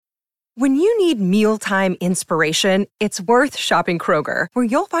When you need mealtime inspiration, it's worth shopping Kroger, where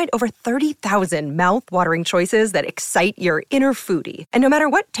you'll find over 30,000 mouth-watering choices that excite your inner foodie. And no matter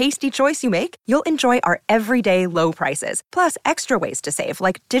what tasty choice you make, you'll enjoy our everyday low prices, plus extra ways to save,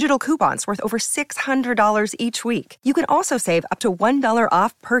 like digital coupons worth over $600 each week. You can also save up to $1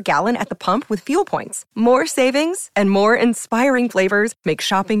 off per gallon at the pump with fuel points. More savings and more inspiring flavors make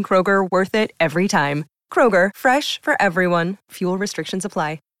shopping Kroger worth it every time. Kroger, fresh for everyone. Fuel restrictions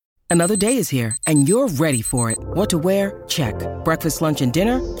apply. Another day is here, and you're ready for it. What to wear? Check. Breakfast, lunch, and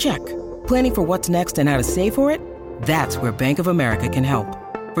dinner? Check. Planning for what's next and how to save for it? That's where Bank of America can help.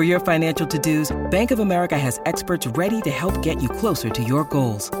 For your financial to-dos, Bank of America has experts ready to help get you closer to your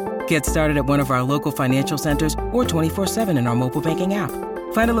goals. Get started at one of our local financial centers or 24/7 in our mobile banking app.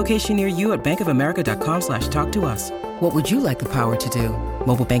 Find a location near you at bankofamerica.com/talktous. What would you like the power to do?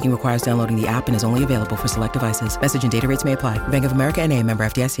 Mobile banking requires downloading the app and is only available for select devices. Message and data rates may apply. Bank of America N.A., member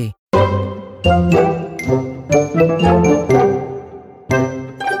FDIC.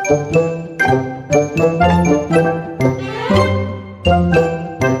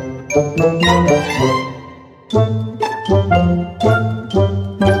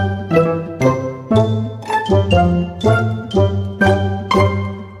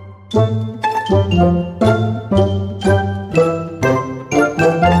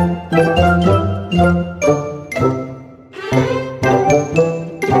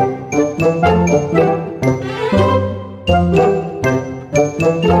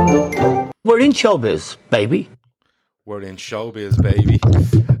 We're in showbiz, baby. We're in showbiz, baby.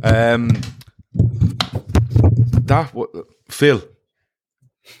 Phil,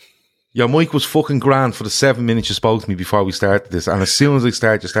 your mic was fucking grand for the 7 minutes you spoke to me before we started this, and as soon as I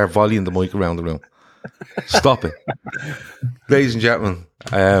start, you start volleying the mic around the room. Stop it. Ladies and gentlemen,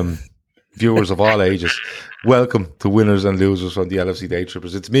 viewers of all ages, welcome to Winners and Losers from the LFC Day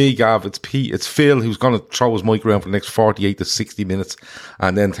Trippers. It's me, Gav, it's Pete, it's Phil, who's going to throw his mic around for the next 48 to 60 minutes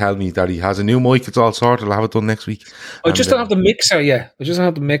and then tell me that he has a new mic. It's all sorted. I'll have it done next week. I just don't have the mixer yet. I just don't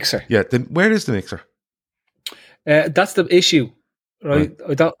have the mixer. Yeah, where is the mixer? That's the issue, right?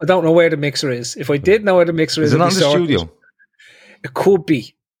 I don't know where the mixer is. If I did know where the mixer is it not in the studio? It could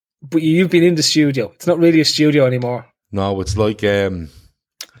be, but you've been in the studio. It's not really a studio anymore. No, it's like a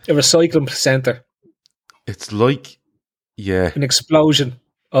recycling centre. It's like, yeah, an explosion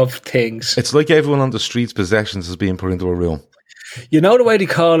of things. It's like everyone on the street's possessions is being put into a room. You know the way they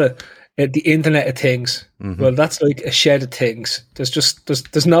call it, the Internet of Things. Mm-hmm. Well, that's like a shed of things.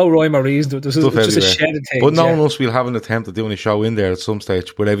 There's no rhyme or reason to it. It's just a shed of things. But knowing us, we'll have an attempt at doing a show in there at some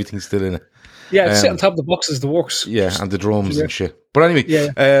stage, but everything's still in it. Yeah, sit on top of the boxes, the works. Yeah, and the drums and shit. But anyway,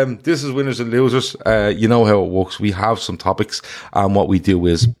 this is Winners and Losers. You know how it works. We have some topics, and what we do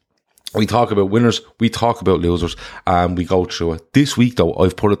is we talk about winners, we talk about losers, and we go through it. This week, though,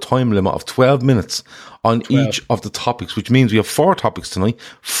 I've put a time limit of 12 minutes on each of the topics, which means we have 4 topics tonight,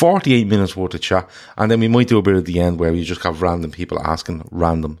 48 minutes worth of chat, and then we might do a bit at the end where we just have random people asking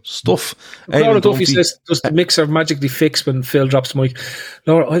random stuff. Laura Duffy says, does the mixer magically fix when Phil drops the mic?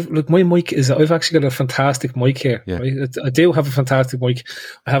 Laura, my mic is, I've actually got a fantastic mic here. Yeah. Right? I do have a fantastic mic.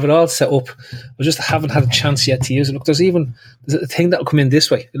 I have it all set up. I just haven't had a chance yet to use it. Look, there's a thing that'll come in this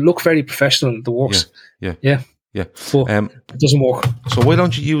way. It look very professional. It works. Yeah. But it doesn't work. So why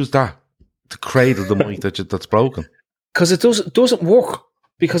don't you use that to cradle the mic that's broken? Because it doesn't work,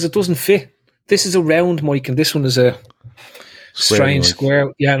 because it doesn't fit. This is a round mic and this one is a strange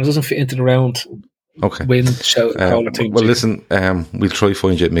square. Yeah, and it doesn't fit into the round wind shout thing. Well, listen, we'll try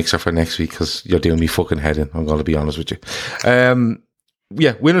find you a mixer for next week because you're doing me fucking head in. I'm going to be honest with you.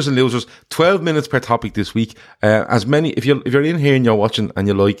 Yeah, winners and losers. 12 minutes per topic this week. As many, if you're in here and you're watching and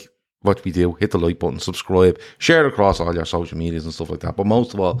you like what we do, hit the like button, subscribe, share it across all your social medias and stuff like that. But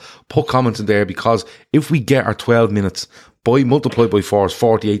most of all, put comments in there, because if we get our 12 minutes multiplied by 4 is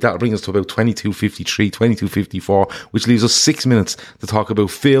 48, that'll bring us to about 22:53, 22:54, which leaves us 6 minutes to talk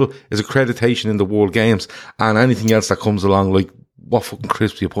about Phil, his accreditation in the World Games, and anything else that comes along, like what fucking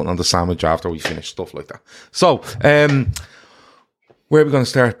crisps you're putting on the sandwich after we finish, stuff like that. So, where are we going to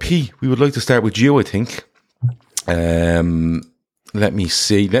start? P, we would like to start with you, I think. Let me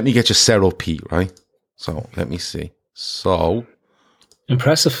see. Let me get you set up, Pete, right? So, let me see. So.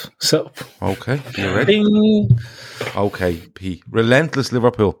 Impressive. So. Okay. You ready? Ding. Okay, Pete. Relentless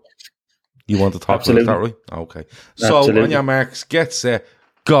Liverpool. You want to talk about that, right? Okay. So, on your marks, get set,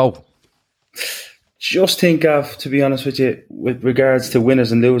 go. Just think of, to be honest with you, with regards to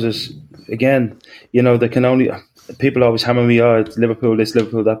winners and losers, again, you know, they can only, people always hammer me, oh, it's Liverpool this,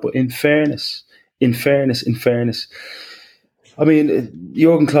 Liverpool that, but in fairness, I mean,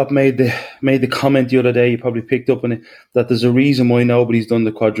 Jurgen Klopp made the comment the other day, you probably picked up on it, that there's a reason why nobody's done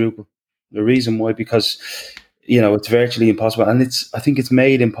the quadruple. The reason why, because, it's virtually impossible. And I think it's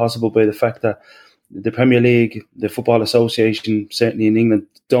made impossible by the fact that the Premier League, the Football Association, certainly in England,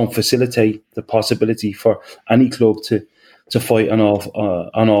 don't facilitate the possibility for any club to fight on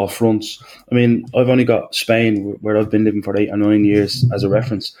all fronts. I mean, I've only got Spain, where I've been living for 8 or 9 years, as a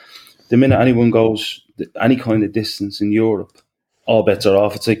reference. The minute anyone goes any kind of distance in Europe, all bets are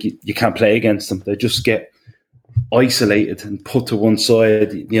off. It's like you can't play against them. They just get isolated and put to one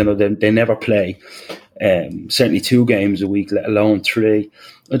side. They never play. Certainly 2 games a week, let alone 3.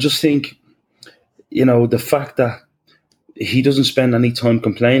 I just think, the fact that he doesn't spend any time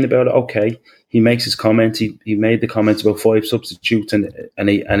complaining about it. Okay, he makes his comments. He made the comments about 5 substitutes, and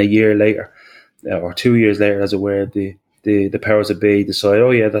a year later, or 2 years later, as it were, the powers that be decide,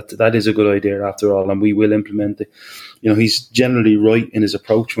 oh yeah, that is a good idea after all, and we will implement it. He's generally right in his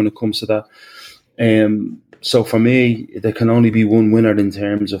approach when it comes to that. So for me, there can only be one winner in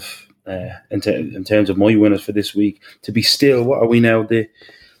terms of my winners for this week. To be still, what are we now?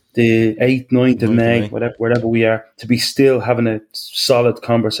 The 8th, 9th of May, wherever we are, to be still having a solid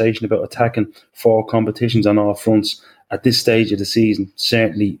conversation about attacking 4 competitions on all fronts at this stage of the season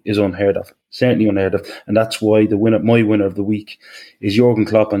certainly is unheard of. Certainly unheard of. And that's why my winner of the week is Jurgen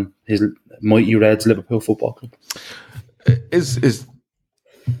Klopp and his mighty Reds Liverpool Football Club. Is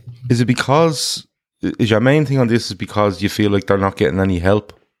it because, is your main thing on this is because you feel like they're not getting any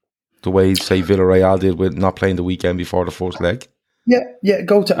help, the way, say, Villarreal did with not playing the weekend before the first leg? Yeah.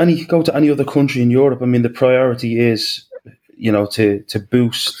 Go to any other country in Europe. I mean, the priority is, to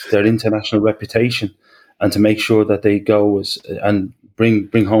boost their international reputation and to make sure that they go and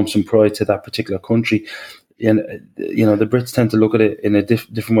bring home some pride to that particular country. And the Brits tend to look at it in a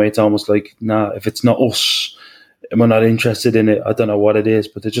different way. It's almost like, if it's not us, we're not interested in it. I don't know what it is,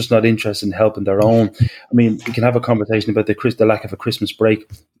 but they're just not interested in helping their own. I mean, we can have a conversation about the lack of a Christmas break.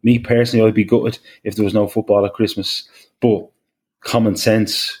 Me personally, I'd be gutted if there was no football at Christmas, but common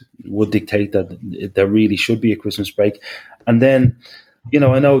sense would dictate that there really should be a Christmas break. And then,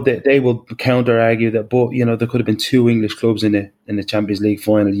 I know that they will counter argue that, but there could have been 2 English clubs in the Champions League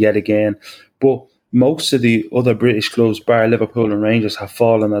final yet again. But most of the other British clubs, bar Liverpool and Rangers, have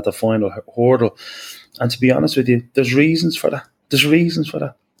fallen at the final hurdle. And to be honest with you, there's reasons for that.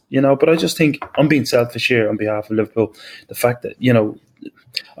 But I just think I'm being selfish here on behalf of Liverpool. The fact that,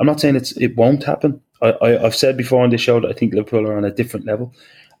 I'm not saying it won't happen. I've said before on this show that I think Liverpool are on a different level,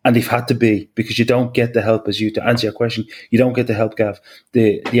 and they've had to be, because you don't get the help, to answer your question, you don't get the help, Gav.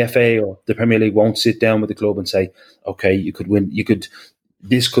 The FA or the Premier League won't sit down with the club and say, okay, you could win, we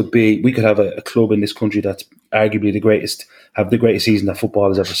could have a club in this country that's arguably the greatest season that football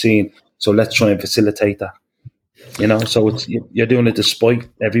has ever seen. So let's try and facilitate that. So you're doing it despite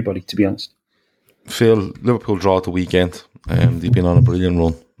everybody, to be honest. Phil, Liverpool draw at the weekend. They've been on a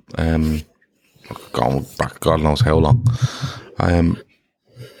brilliant run. Going back God knows how long.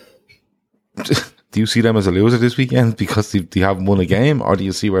 Do you see them as a loser this weekend because they haven't won a game, or do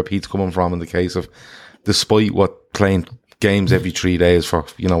you see where Pete's coming from in the case of, despite what playing games every 3 days for,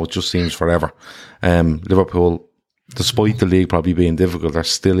 it just seems forever. Liverpool, despite the league probably being difficult, they're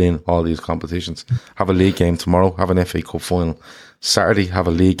still in all these competitions. Have a league game tomorrow, have an FA Cup final. Saturday, have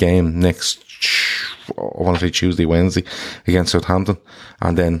a league game next, I want to say Tuesday, Wednesday against Southampton,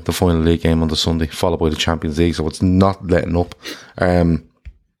 and then the final league game on the Sunday, followed by the Champions League. So it's not letting up.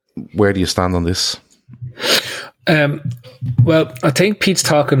 Where do you stand on this? Well, I think Pete's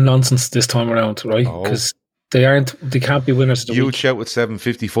talking nonsense this time around, right? Because they can't be winners of the week. Huge shout with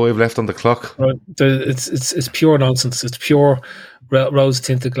 7:55 left on the clock. Right. It's pure nonsense. It's pure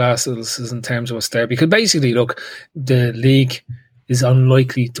rose-tinted glasses in terms of what's there. Because basically, look, the league is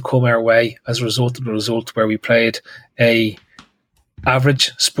unlikely to come our way as a result of the result where we played a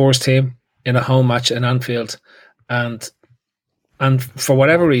average Spurs team in a home match in Anfield, and for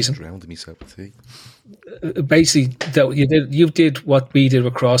whatever reason, drowned myself with tea. Basically, that you did what we did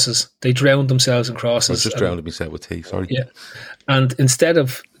with crosses. They drowned themselves in crosses. I just drowned myself with tea. Sorry. Yeah, and instead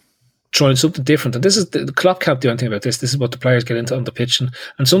of trying something different, and this is the Klopp can't do anything about this. This is what the players get into on the pitch,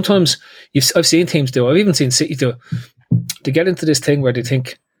 and sometimes I've seen teams do. I've even seen City do. They get into this thing where they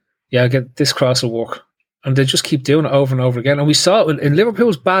think, "Yeah, get this cross will work," and they just keep doing it over and over again. And we saw it in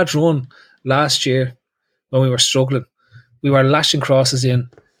Liverpool's bad run last year when we were struggling. We were lashing crosses in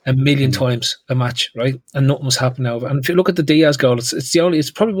a million times a match, right? And nothing was happening over. And if you look at the Diaz goal,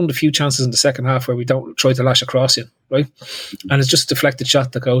 it's probably one of the few chances in the second half where we don't try to lash a cross in, right? And it's just a deflected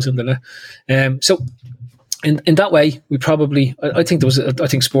shot that goes in the net. So in that way, we probably, I think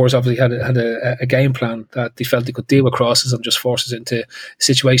Spurs obviously had a game plan that they felt they could deal with crosses and just force us into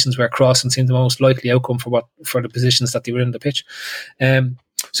situations where crossing seemed the most likely outcome for the positions that they were in the pitch.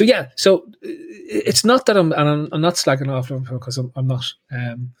 So yeah, so it's not that I'm not slagging off Liverpool, because I'm not.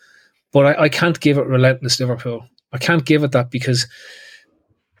 But I can't give it relentless Liverpool. I can't give it that, because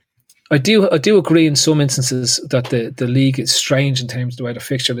I do agree in some instances that the league is strange in terms of the way the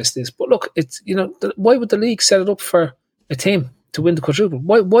fixture list is. But look, it's, why would the league set it up for a team to win the quadruple?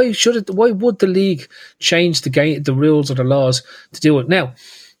 Why would the league change the rules or the laws to do it? Now,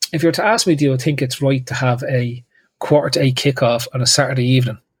 if you were to ask me, do I think it's right to have a 7:45 kickoff on a Saturday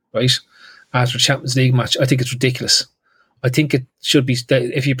evening, right, after a Champions League match? I think it's ridiculous. I think it should be,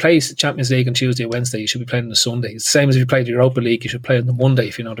 if you play Champions League on Tuesday or Wednesday, you should be playing on a Sunday. It's the same as if you play the Europa League, you should play on the Monday,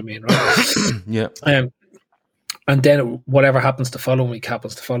 if you know what I mean, right? Yeah. And then whatever happens the following week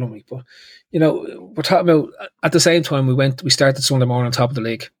happens the following week. But, we're talking about, at the same time, we started Sunday morning on top of the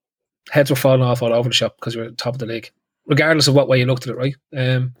league. Heads were falling off all over the shop because we were at the top of the league, regardless of what way you looked at it, right?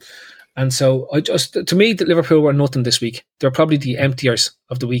 And so to me, that Liverpool were nothing this week. They're probably the emptiers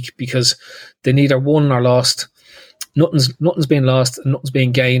of the week, because they neither won or lost. Nothing's being lost and nothing's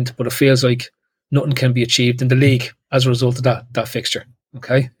being gained, but it feels like nothing can be achieved in the league as a result of that fixture.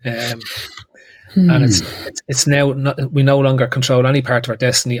 Okay, and it's now we no longer control any part of our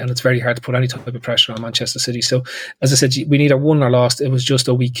destiny, and it's very hard to put any type of pressure on Manchester City. So, as I said, we neither won or lost. It was just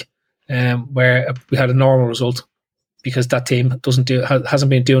a week where we had a normal result, because that team hasn't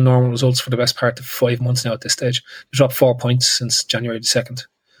been doing normal results for the best part of 5 months now at this stage. They dropped 4 points since January the 2nd,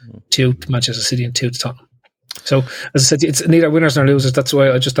 2 to Manchester City and 2 to Tottenham. So, as I said, it's neither winners nor losers. That's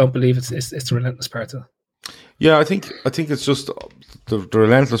why I just don't believe it's the relentless part of it. Yeah, I think it's just the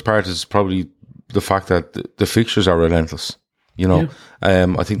relentless part is probably the fact that the fixtures are relentless.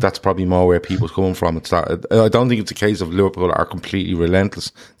 I think that's probably more where people's coming from. It's that I don't think it's a case of Liverpool are completely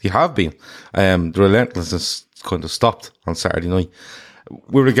relentless. They have been. The relentlessness kind of stopped on Saturday night.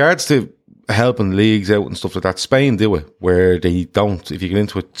 With regards to helping leagues out and stuff like that, Spain do it, where they don't, if you get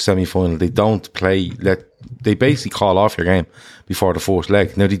into a semi-final, they don't play, they basically call off your game before the first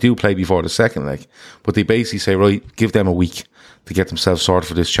leg. Now, they do play before the second leg, but they basically say, right, give them a week to get themselves sorted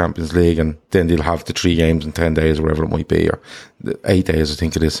for this Champions League, and then they'll have the 3 games in 10 days or whatever it might be, or 8 days, I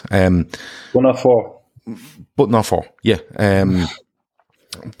think it is. But not 4. But not 4, yeah.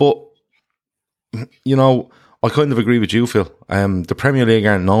 But, I kind of agree with you, Phil. The Premier League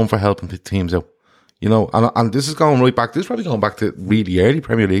aren't known for helping teams out. And this is going right back. This is probably going back to really early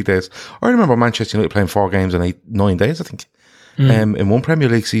Premier League days. I remember Manchester United playing 4 games in 9 days, I think, in one Premier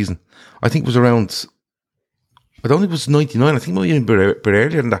League season. I think it was around, I don't think it was 99. I think it might have been a bit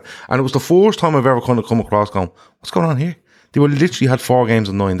earlier than that. And it was the first time I've ever kind of come across going, what's going on here? They were literally had 4 games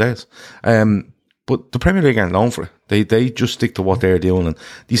in 9 days. But the Premier League aren't known for it. They just stick to what they're doing. And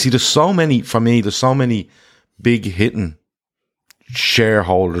you see, there's so many big hitting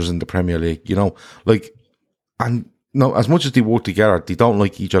shareholders in the Premier League, and as much as they work together, they don't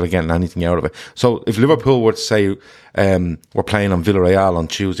like each other getting anything out of it. So if Liverpool were to say, we're playing on Villarreal on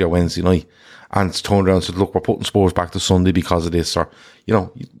Tuesday or Wednesday night, and it's turned around and said, look, we're putting Spurs back to Sunday because of this, or,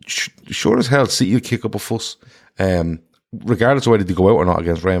 sure as hell, City will kick up a fuss, regardless of whether they go out or not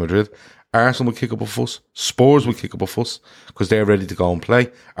against Real Madrid. Arsenal will kick up a fuss. Spurs will kick up a fuss because they're ready to go and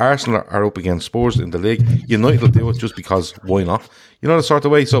play. Arsenal are up against Spurs in the league. United will do it just because why not? The sort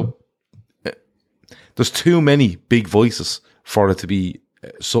of way. So there's too many big voices for it to be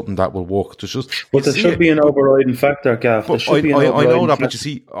something that will work. There should be an overriding factor, Gav. I know that, but you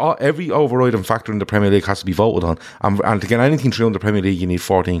see, every overriding factor in the Premier League has to be voted on. And to get anything through in the Premier League, you need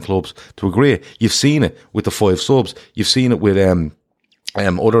 14 clubs to agree. You've seen it with the 5 subs. You've seen it with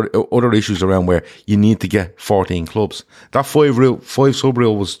other issues around where you need to get 14 clubs. That 5 sub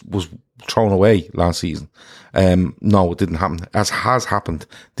rule was thrown away last season. No, it didn't happen, as has happened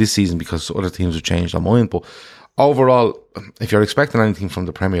this season, because other teams have changed their mind. But overall, if you're expecting anything from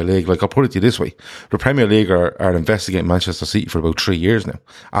the Premier League, I'll put it to you this way: the Premier League are investigating Manchester City for about 3 years now,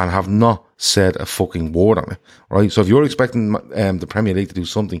 and have not said a fucking word on it. Right? So if you're expecting the Premier League to do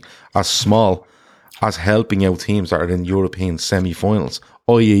something as small as helping out teams that are in European semi-finals,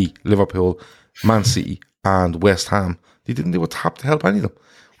 i.e. Liverpool, Man City and West Ham, they didn't do a tap to help any of them.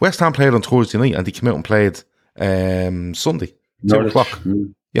 West Ham played on Thursday night and they came out and played Sunday, 2 o'clock.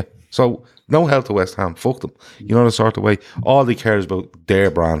 Yeah, so no help to West Ham, fuck them. The sort of way. All they care is about their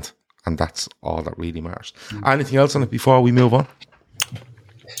brand, and that's all that really matters. Anything else on it before we move on?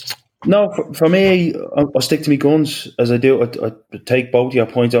 No, for me, I'll stick to my guns as I do. I take both your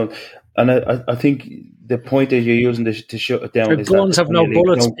points on. And I think the point that you're using to shut it down your is guns that have no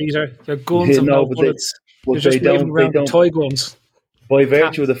bullets, Peter. Your guns have no bullets. You're just waving around the toy guns. By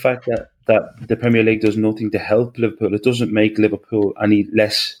virtue of the fact that the Premier League does nothing to help Liverpool, it doesn't make Liverpool any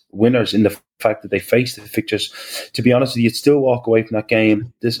less winners in the fact that they faced the fixtures. To be honest with you, you'd still walk away from that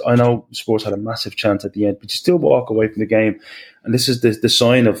game. I know Spurs had a massive chance at the end, but you still walk away from the game. And this is the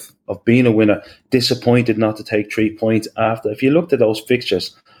sign of being a winner. Disappointed not to take 3 points after. If you looked at those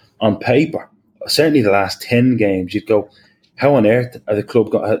fixtures on paper, certainly the last 10 games, you'd go, how on earth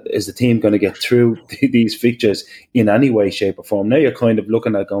is the team going to get through these fixtures in any way, shape or form? Now you're kind of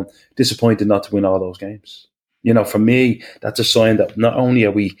looking at going, disappointed not to win all those games. For me, that's a sign that not only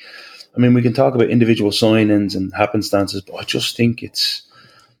are we, we can talk about individual signings and happenstances, but I just think it's,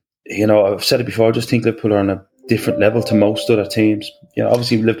 I've said it before, I just think Liverpool are on a different level to most other teams.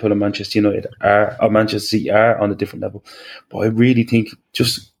 Obviously Liverpool and Manchester United or Manchester City are on a different level. But I really think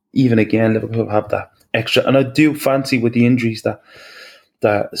just even again, Liverpool have that extra. And I do fancy with the injuries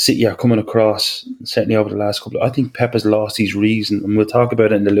that City are coming across, certainly over the last couple. I think Pep has lost his reason, and we'll talk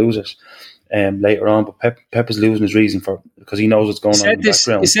about it in the losers later on. But Pep is losing his reason because he knows what's going on in the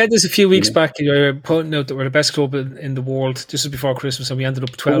background. He said this a few weeks back. You were pointing out that we're the best club in the world. This was before Christmas, and we ended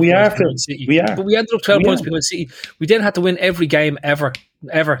up 12 points behind City. But we ended up 12 points behind City. We didn't have to win every game ever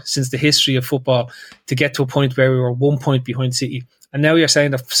since the history of football to get to a point where we were 1 point behind City. And now you're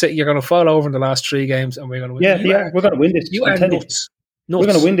saying that City, you're going to fall over in the last 3 games, and we're going to win. Yeah, we're going to win this. You are nuts. We're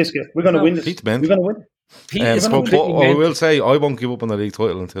going to win this game. We're going to win this. Pete's bent. We're going to win. I will say I won't give up on the league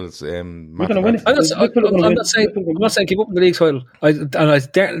title until it's. We're going to win it. I'm not saying give up on the league title. I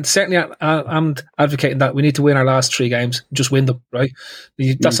certainly am advocating that we need to win our last 3 games. Just win them, right?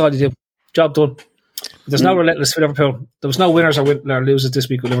 That's all you do. Job done. There's no relentless for Liverpool. There was no winners or losers this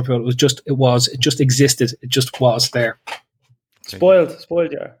week with Liverpool. It just existed. It just was there. Spoiled,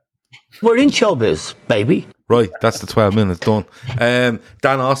 yeah. We're in showbiz, baby. Right, that's the 12 minutes done. Dan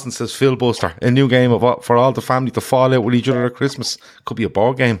Austin says, Phil Buster, a new game for all the family to fall out with each other at Christmas. Could be a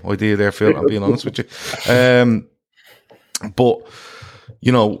board game idea there, Phil, I'm being honest with you. But,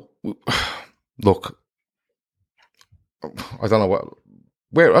 look, I don't know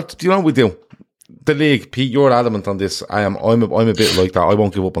do you know what we do? The league, Pete, you're adamant on this. I'm a bit like that. I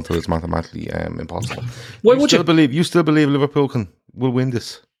won't give up until it's mathematically impossible. Why would you? You still believe Liverpool will win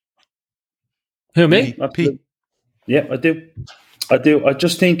this? Who, me? Pete? Yeah, I do. I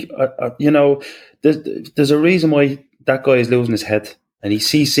just think, there's a reason why that guy is losing his head, and he's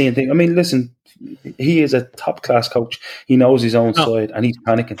seeing things. Listen, he is a top class coach. He knows his own side, and he's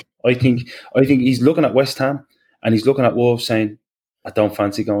panicking. I think he's looking at West Ham and he's looking at Wolves, saying, I don't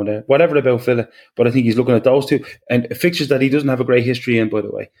fancy going there. Whatever about Villa, but I think he's looking at those two and fixtures that he doesn't have a great history in. By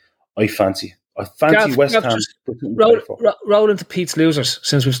the way, I fancy West Ham. Roll into Pete's losers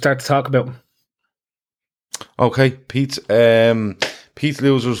since we've started to talk about them. Okay, Pete's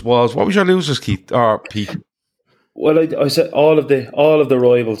losers was, what was your losers, Keith or Pete? Well, I said all of the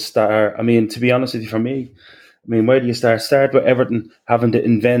rivals that are. To be honest with you, for me, where do you start? Start with Everton having to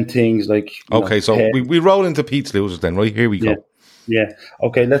invent things like. Okay, so we roll into Pete's losers then. Right, here we go. Yeah.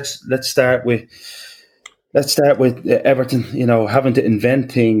 Okay. Let's start with Everton. Having to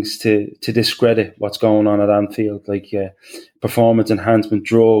invent things to discredit what's going on at Anfield, like performance enhancement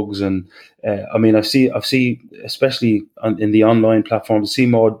drugs, and I've seen especially in the online platforms, see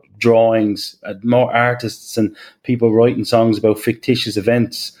more drawings, more artists and people writing songs about fictitious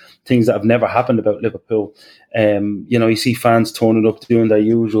events, things that have never happened about Liverpool. You see fans turning up doing their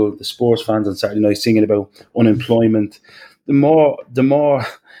usual. The sports fans on Saturday night singing about unemployment. The more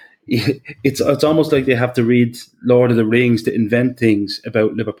it's almost like they have to read Lord of the Rings to invent things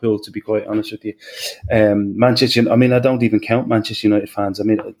about Liverpool, to be quite honest with you. Manchester, I don't even count Manchester United fans.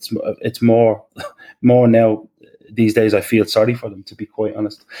 It's more now these days. I feel sorry for them, to be quite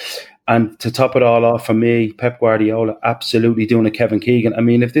honest. And to top it all off, for me, Pep Guardiola absolutely doing a Kevin Keegan.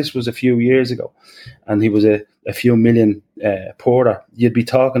 If this was a few years ago and he was a few million poorer, you'd be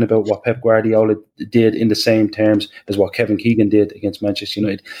talking about what Pep Guardiola did in the same terms as what Kevin Keegan did against Manchester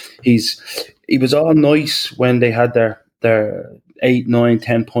United. He was all nice when they had their 8, 9,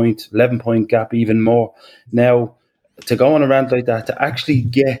 10 point, 11 point gap, even more. Now, to go on a rant like that, to actually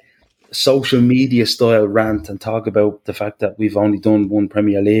get social media style rant and talk about the fact that we've only done one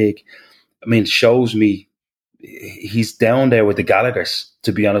Premier League, shows me he's down there with the Gallaghers,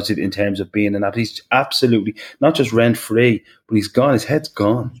 to be honest with you, in terms of being an athlete. He's absolutely not just rent free, but he's gone. His head's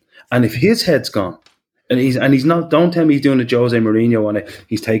gone. And if his head's gone, and he's not, don't tell me he's doing a Jose Mourinho on it.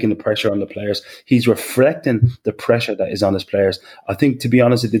 He's taking the pressure on the players. He's reflecting the pressure that is on his players. I think, to be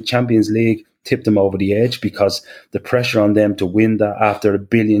honest, the Champions League tipped them over the edge, because the pressure on them to win that after €1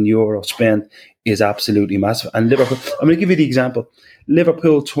 billion spent is absolutely massive. And Liverpool, I'm going to give you the example.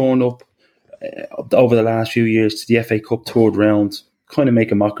 Liverpool turned up over the last few years to the FA Cup third round, kind of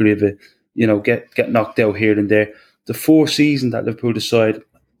make a mockery of it, get knocked out here and there. The 4th season that Liverpool decided,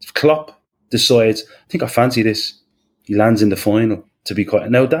 Klopp decides, I think I fancy this, he lands in the final. To be quite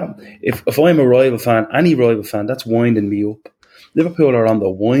now, that if I'm a rival fan, any rival fan, that's winding me up. Liverpool are on the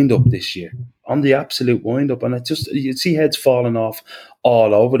wind up this year, on the absolute wind up, and it just, you see heads falling off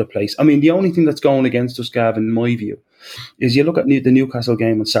all over the place. I mean, the only thing that's going against us, Gavin, in my view, is you look at the Newcastle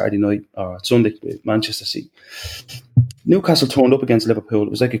game on Saturday night or Sunday with Manchester City. Newcastle turned up against Liverpool. It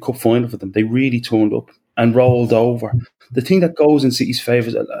was like a cup final for them. They really turned up and rolled over. The thing that goes in City's favour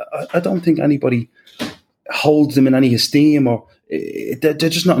is I don't think anybody holds them in any esteem, or they're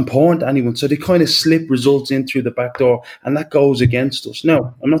just not important to anyone. So they kind of slip results in through the back door, and that goes against us.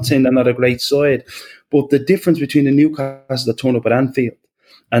 No, I'm not saying they're not a great side, but the difference between the Newcastle that turned up at Anfield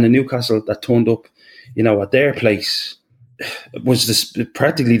and the Newcastle that turned up, at their place was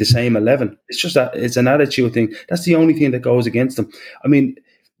practically the same 11. It's just that it's an attitude thing. That's the only thing that goes against them. I mean,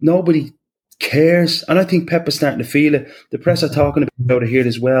 nobody cares, and I think Pep is starting to feel it. The press are talking about it here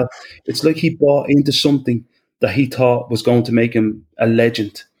as well. It's like he bought into something that he thought was going to make him a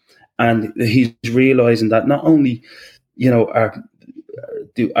legend, and he's realizing that not only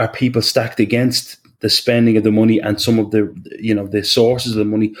are people stacked against the spending of the money and some of the sources of the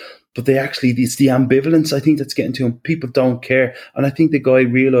money, but it's the ambivalence, I think, that's getting to him. People don't care, and I think the guy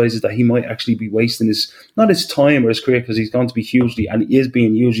realizes that he might actually be wasting not his time or his career, because he's going to be hugely, and he is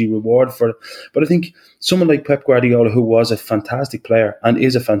being hugely rewarded for it. But I think someone like Pep Guardiola, who was a fantastic player and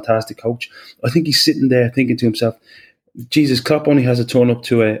is a fantastic coach, I think he's sitting there thinking to himself, Jesus, Klopp only has to turn up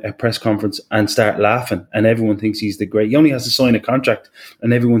to a press conference and start laughing, and everyone thinks he's the great. He only has to sign a contract,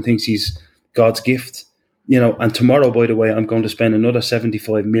 and everyone thinks he's God's gift. And tomorrow, by the way, I'm going to spend another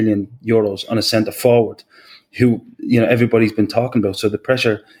 75 million euros on a centre forward who, everybody's been talking about. So the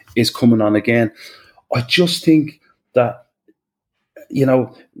pressure is coming on again. I just think that,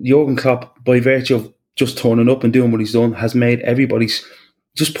 Jurgen Klopp, by virtue of just turning up and doing what he's done, has made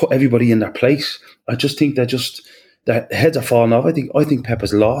just put everybody in their place. I just think that heads are falling off. I think Pep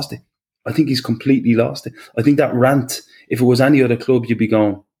has lost it. I think he's completely lost it. I think that rant, if it was any other club, you'd be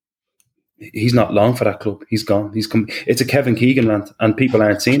going, he's not long for that club. He's gone. It's a Kevin Keegan rant, and people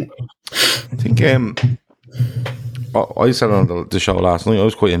aren't seeing it. I think I said on the show last night, I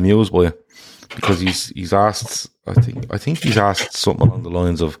was quite amused by it, because he's asked, I think he's asked something along the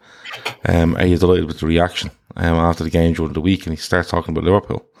lines of, are you delighted with the reaction after the game during the week? And he starts talking about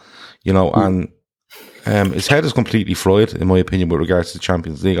Liverpool, and his head is completely fried, in my opinion, with regards to the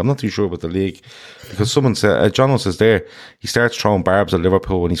Champions League. I'm not too sure about the league, because someone said, John says there, he starts throwing barbs at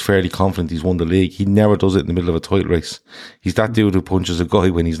Liverpool when he's fairly confident he's won the league. He never does it in the middle of a title race. He's that dude who punches a guy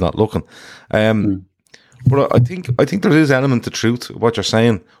when he's not looking. But I think there is an element of truth to what you're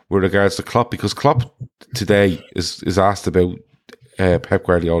saying with regards to Klopp, because Klopp today is asked about Pep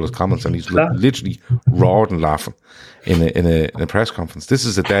Guardiola's comments, and he's literally roared and laughing in a press conference. This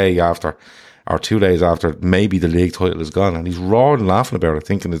is a day after, or 2 days after, maybe the league title is gone, and he's roaring and laughing about it,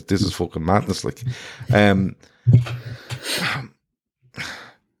 thinking that this is fucking madness. Like,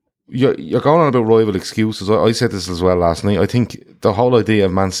 you're going on about rival excuses. I said this as well last night. I think the whole idea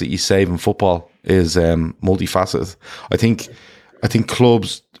of Man City saving football is multifaceted. I think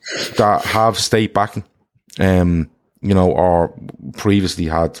clubs that have state backing, or previously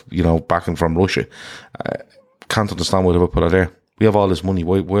had, backing from Russia, can't understand why Liverpool are there. We have all this money.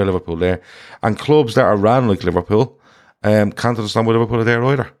 Why are Liverpool there? And clubs that are ran like Liverpool can't understand why Liverpool are there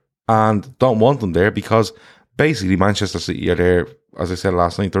either, and don't want them there, because basically Manchester City are there, as I said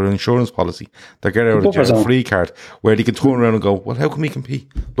last night, they're an insurance policy. They get out of jail free card, where they can turn around and go, well, how can we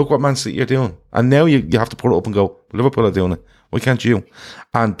compete? Look what Man City are doing. And now you have to put it up and go, Liverpool are doing it. Why can't you?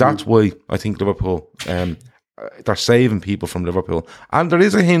 And that's why I think Liverpool, they're saving people from Liverpool. And there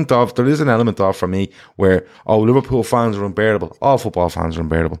is an element of, for me, where, Liverpool fans are unbearable. All football fans are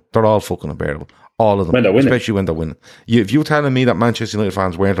unbearable. They're all fucking unbearable. All of them. Especially when they're winning. If you're telling me that Manchester United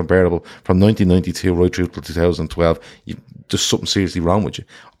fans weren't unbearable from 1992 right through to 2012, there's something seriously wrong with you.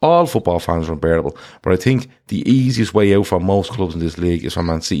 All football fans are unbearable. But I think the easiest way out for most clubs in this league is for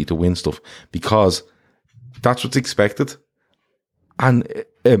Man City to win stuff, because that's what's expected. And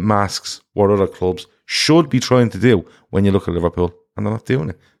it masks what other clubs should be trying to do when you look at Liverpool, and they're not doing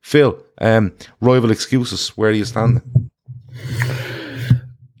it. Phil, rival excuses, where do you stand?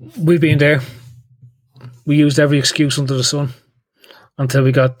 We've been there. We used every excuse under the sun until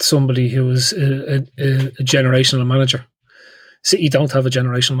we got somebody who was a generational manager. City don't have a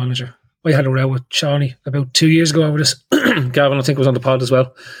generational manager. I had a row with Shawnee about 2 years ago over this. Gavin, I think, was on the pod as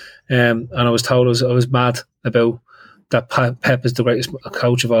well. And I was told I was mad about that Pep is the greatest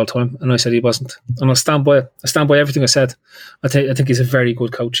coach of all time, and I said he wasn't. And I stand by it. I stand by everything I said. I think he's a very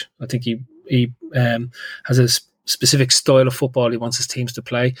good coach. I think he has specific style of football he wants his teams to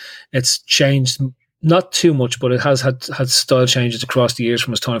play. It's changed not too much, but it has had style changes across the years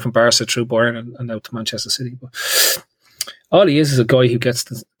from his time from Barca through Bayern and now to Manchester City. But all he is a guy who gets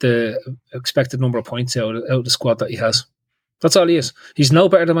the expected number of points out of the squad that he has. That's all he is. He's no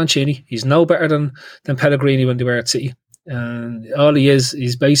better than Mancini. He's no better than Pellegrini when they were at City. And all he is,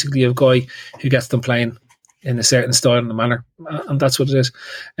 he's basically a guy who gets them playing in a certain style and a manner. And that's what it is.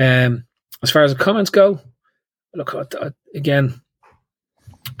 As far as the comments go, look, again,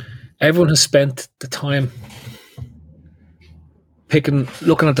 everyone has spent the time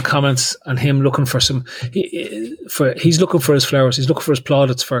looking at the comments and him looking for he's looking for his flowers. He's looking for his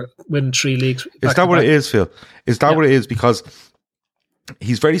plaudits for winning 3 leagues. Is that what it is, Phil? Is that what it is? Because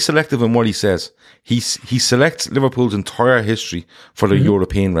he's very selective in what he says. He selects Liverpool's entire history for their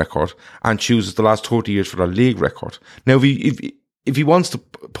European record and chooses the last 30 years for their league record. Now, if he wants to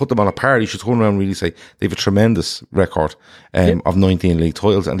put them on a par, he should turn around and really say they have a tremendous record of 19 league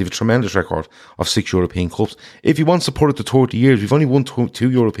titles and they have a tremendous record of 6 European Cups. If he wants to put it to 30 years, we've only won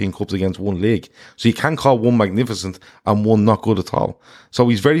 2 European Cups against 1 league. So you can call one magnificent and one not good at all. So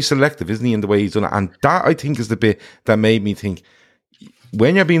he's very selective, isn't he, in the way he's done it? And that, I think, is the bit that made me think,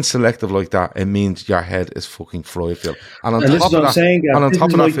 when you're being selective like that, it means your head is fucking fried, Phil. And on top of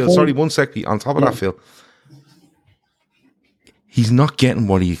that, Phil, sorry, one sec, Pete. On top of that, Phil, he's not getting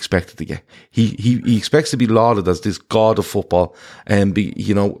what he expected to get. He expects to be lauded as this god of football and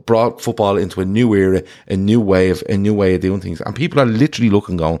brought football into a new era, a new way of doing things. And people are literally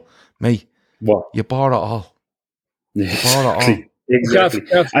looking, going, mate, what? You bought it all. You bought it all. Exactly.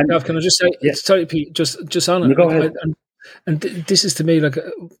 Gav, can I just say, sorry, Pete, just on it. Go ahead. And this is to me like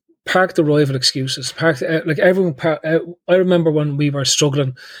park the rival excuses. Like everyone. I remember when we were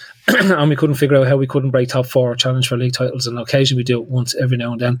struggling and we couldn't figure out how we couldn't break top 4 or challenge for league titles. And occasionally we do it once every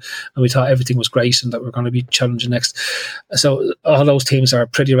now and then, and we thought everything was great and that we're going to be challenging next. So all those teams are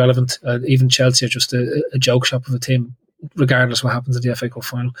pretty relevant. Even Chelsea are just a joke shop of a team, regardless of what happens in the FA Cup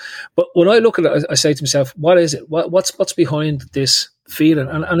final. But when I look at it, I say to myself, what is it? What's behind this feeling?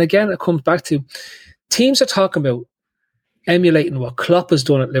 And again, it comes back to teams are talking about emulating what Klopp has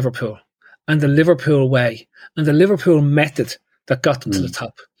done at Liverpool and the Liverpool way and the Liverpool method that got them to the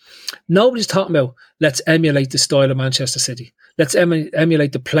top. Nobody's talking about let's emulate the style of Manchester City. Let's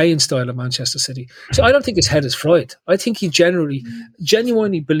emulate the playing style of Manchester City. So I don't think his head is fried. I think he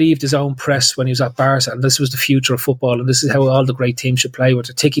genuinely believed his own press when he was at Barca, and this was the future of football, and this is how all the great teams should play, with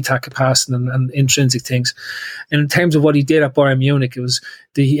the tiki-taka passing and intrinsic things. And in terms of what he did at Bayern Munich,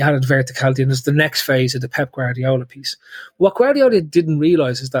 he had a verticality, and it's the next phase of the Pep Guardiola piece. What Guardiola didn't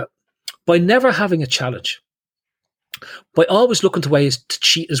realise is that by never having a challenge, by always looking to ways to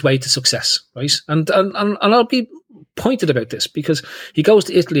cheat his way to success, right? And I'll be pointed about this because he goes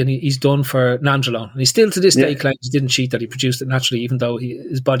to Italy and he's done for Nandrolone, and he still to this day claims he didn't cheat, that he produced it naturally, even though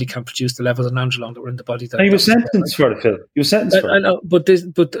his body can't produce the levels of Nandrolone that were in the body. And he was sentenced for it, Phil. He was sentenced for it. I know,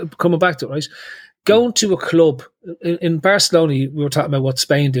 but coming back to it, right? Going to a club in Barcelona, we were talking about what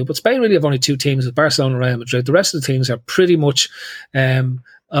Spain do, but Spain really have only 2 teams: Barcelona and Real Madrid. The rest of the teams are pretty much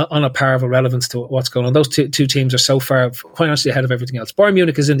on a par of irrelevance to what's going on. Those two teams are so far financially ahead of everything else. Bayern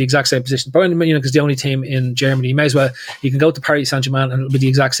Munich is in the exact same position. Bayern Munich is the only team in Germany. You can go to Paris Saint-Germain and it'll be the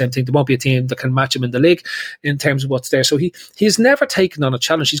exact same thing. There won't be a team that can match him in the league in terms of what's there. So he has never taken on a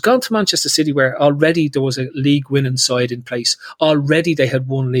challenge. He's gone to Manchester City, where already there was a league winning side in place. Already they had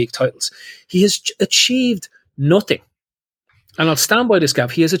won league titles. He has achieved nothing. And I'll stand by this,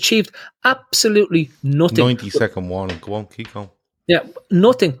 Gav. He has achieved absolutely nothing. 90-second warning. Go on, keep going. Yeah,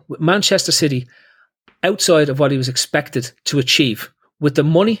 nothing with Manchester City outside of what he was expected to achieve with the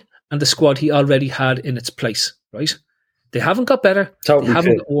money and the squad he already had in its place, right? They haven't got better. Totally they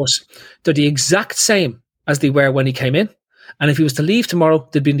haven't got worse. They're the exact same as they were when he came in. And if he was to leave tomorrow,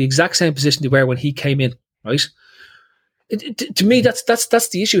 they'd be in the exact same position they were when he came in, right? To me, that's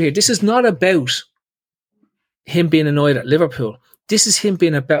the issue here. This is not about him being annoyed at Liverpool. This is him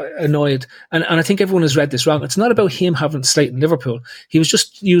being annoyed, and I think everyone has read this wrong. It's not about him having slated Liverpool. He was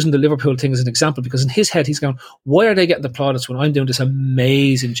just using the Liverpool thing as an example, because in his head he's going, why are they getting the plaudits when I'm doing this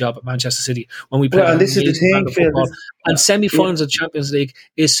amazing job at Manchester City, when we play this is the thing, Phil, and semi-finals of the Champions League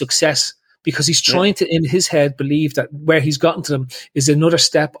is success, because he's trying to, in his head, believe that where he's gotten to them is another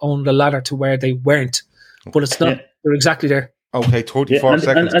step on the ladder to where they weren't, but it's not. They're exactly there. Okay, 34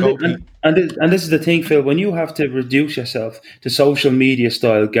 seconds. And this is the thing, Phil. When you have to reduce yourself to social media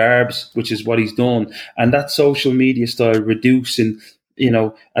style garbs, which is what he's done, and that social media style reducing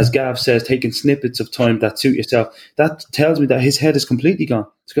as Gav says, taking snippets of time that suit yourself. That tells me that his head is completely gone.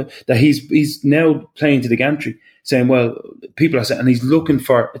 That he's now playing to the gantry, saying, well, people are saying, and he's looking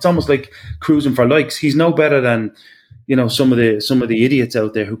for, it's almost like cruising for likes. He's no better than, some of the idiots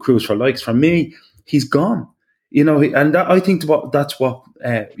out there who cruise for likes. For me, he's gone. And I think that's what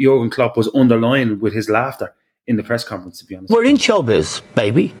Jurgen Klopp was underlying with his laughter in the press conference, to be honest. We're in showbiz,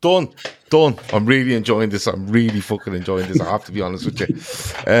 baby. Done. I'm really enjoying this. I'm really fucking enjoying this. I have to be honest with you.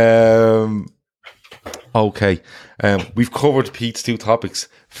 Okay. We've covered Pete's 2 topics.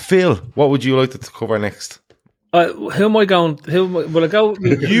 Phil, what would you like to cover next? Who am I going? Will I go?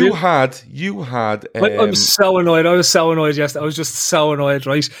 You had. I'm so annoyed. I was so annoyed yesterday. I was just so annoyed,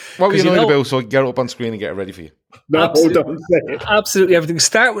 right? What were you annoyed about? So I can get it up on screen and get it ready for you. No, don't say it. Absolutely everything.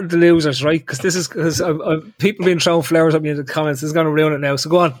 Start with the losers, right? Because this is people being throwing flowers at me in the comments. This is going to ruin it now. So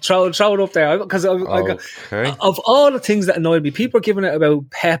go on, throw it up there. Because of all the things that annoyed me, people are giving it about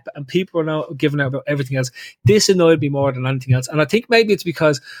Pep, and people are now giving it about everything else. This annoyed me more than anything else, and I think maybe it's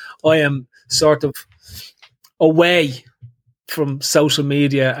because I am sort of away from social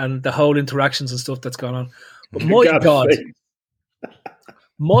media and the whole interactions and stuff that's going on. But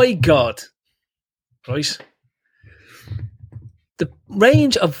my God, right? The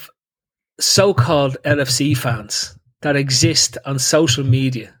range of so-called LFC fans that exist on social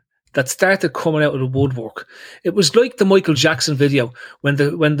media that started coming out of the woodwork. It was like the Michael Jackson video when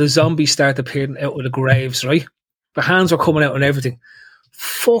the zombies started appearing out of the graves, right? The hands were coming out and everything.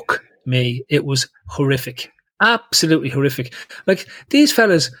 Fuck me, it was horrific. Absolutely horrific. Like, these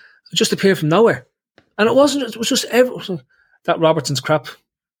fellas just appeared from nowhere. And it was just that Robertson's crap.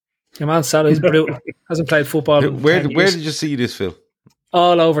 Your man Salah, he's brutal. Hasn't played football in Where 10 did years. you see this, Phil?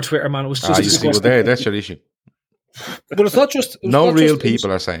 All over Twitter, man. It was just disgusting. That's your issue. But it's not just... No real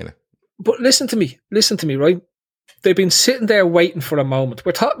people are saying it. But listen to me, right? They've been sitting there waiting for a moment.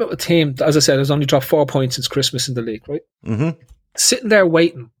 We're talking about a team, as I said, has only dropped 4 points since Christmas in the league, right? Mm-hmm. Sitting there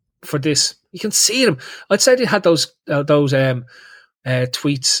waiting for this. You can see them. I'd say they had those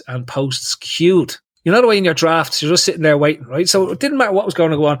tweets and posts queued. You know the way in your drafts, you're just sitting there waiting, right? So it didn't matter what was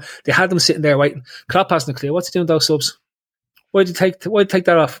going to go on. They had them sitting there waiting. Klopp hasn't a clue. What's he doing with those subs? Why did he take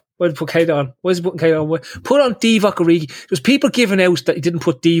that off? Why did he put Keita on? Why is he putting Keita on? Put on Divock Origi. There's people giving out that he didn't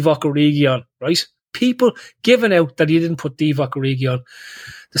put Divock Origi on, right? People giving out that he didn't put Divock Origi on.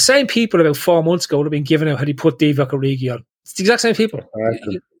 The same people about 4 months ago would have been giving out had he put Divock Origi on. It's the exact same people.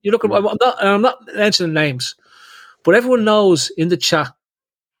 You look at, I'm not mentioning names, but everyone knows in the chat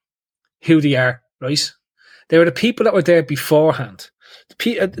who they are, right? They were the people that were there beforehand.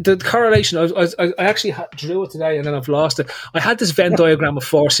 The correlation, I actually drew it today and then I've lost it. I had this Venn diagram of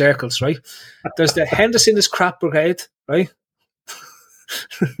 4 circles, right? There's the Henderson is crap brigade, right?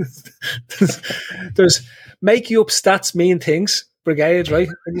 there's make you up stats mean things brigade, right?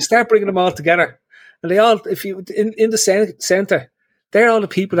 And you start bringing them all together. And they all, if you in the centre, they're all the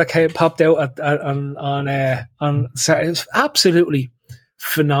people that popped out on Saturday. It's absolutely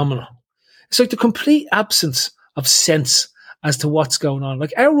phenomenal. It's like the complete absence of sense as to what's going on.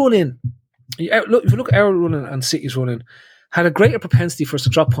 Like our run-in, if you look at our run-in and City's run-in, had a greater propensity for us to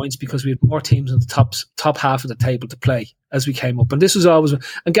drop points because we had more teams in the top half of the table to play as we came up. And this was always,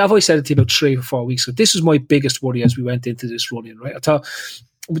 and Gav, I said it to you about 3 or 4 weeks ago, this was my biggest worry as we went into this run-in, right? I thought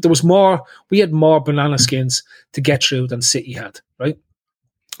we had more banana skins to get through than City had, right?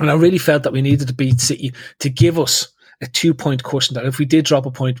 And I really felt that we needed to beat City to give us a 2-point cushion that if we did drop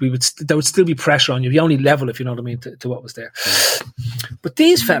a point, there would still be pressure on you. You only level, if you know what I mean, to what was there. But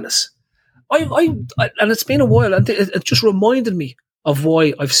these fellas, and it's been a while, and it just reminded me of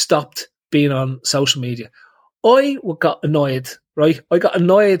why I've stopped being on social media. I got annoyed, right? I got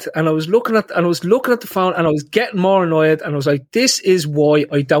annoyed, and I was looking at the phone, and I was getting more annoyed, and I was like, "This is why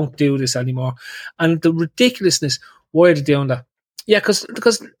I don't do this anymore." And the ridiculousness, why are they doing that? Yeah, because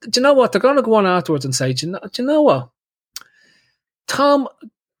do you know what? They're going to go on afterwards and say, do you know what? Tom,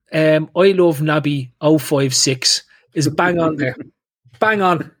 I love Naby 056 is bang on there. Bang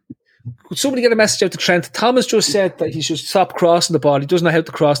on. Could somebody get a message out to Trent? Tom has just said that he should stop crossing the ball. He doesn't know how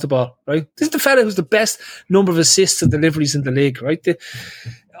to cross the ball, right? This is the fella who's the best number of assists and deliveries in the league, right?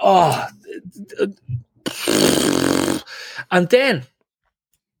 And then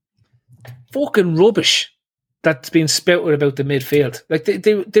fucking rubbish that's been spouted about the midfield. Like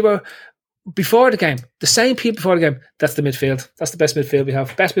they were before the game, the same people before the game, that's the midfield. That's the best midfield we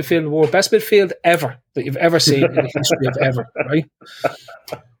have. Best midfield in the world. Best midfield ever that you've ever seen in the history of ever, right?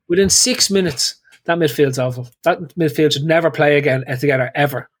 Within 6 minutes, that midfield's awful. That midfield should never play again together,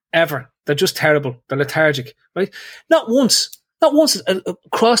 ever. They're just terrible. They're lethargic, right? Not once it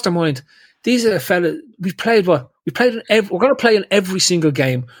crossed their mind these are fellas. We're going to play in every single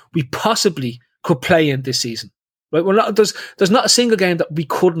game we possibly could play in this season. Right? There's not a single game that we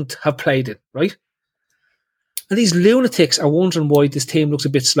couldn't have played in, right? And these lunatics are wondering why this team looks a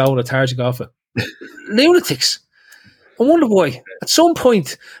bit slow and lethargic off it. Lunatics. I wonder why. At some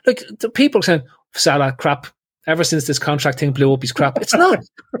point, like the people are saying, Salah, crap. Ever since this contract thing blew up, he's crap. It's not.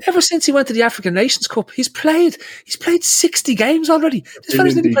 Ever since he went to the African Nations Cup, he's played 60 games already. This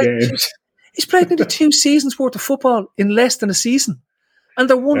fella's he's played nearly 2 seasons worth of football in less than a season. And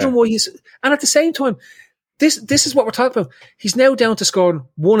they're wondering why and at the same time, this is what we're talking about. He's now down to scoring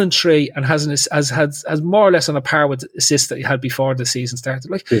 1 and 3 and has more or less on a par with the assists that he had before the season started.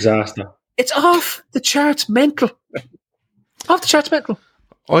 Like, disaster. It's off the charts mental. Off the charts mental.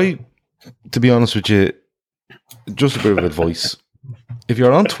 To be honest with you, just a bit of advice. If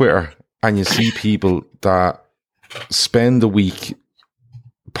you're on Twitter and you see people that spend a week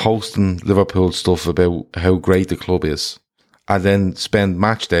posting Liverpool stuff about how great the club is, and then spend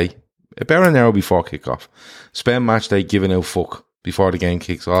match day, about an hour before kick-off, spend match day giving out fuck before the game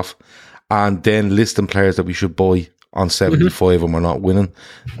kicks off, and then listing players that we should buy on 75 and we're not winning,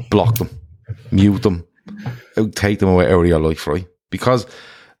 block them, mute them, take them away out of your life, right? Because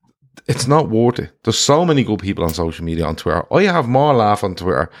it's not worth it. There's so many good people on social media, on Twitter. I have more laugh on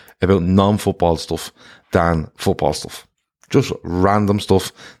Twitter about non-football stuff than football stuff. Just random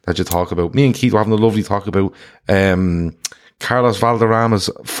stuff that you talk about. Me and Keith were having a lovely talk about Carlos Valderrama's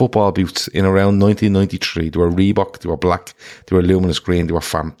football boots in around 1993. They were Reebok, they were black, they were luminous green, they were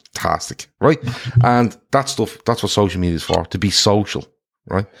fantastic, right? And that stuff, that's what social media is for, to be social,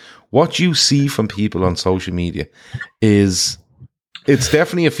 right? What you see from people on social media is... It's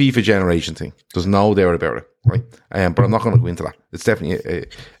definitely a FIFA generation thing. There's no doubt about it, right? But I'm not going to go into that. It's definitely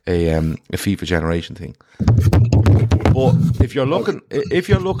a FIFA generation thing. But if you're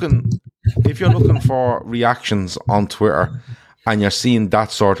looking for reactions on Twitter and you're seeing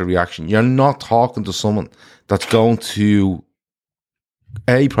that sort of reaction, you're not talking to someone that's going to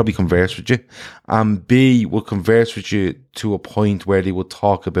A, probably converse with you, and B, will converse with you to a point where they will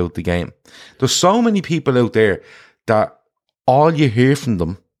talk about the game. There's so many people out there that all you hear from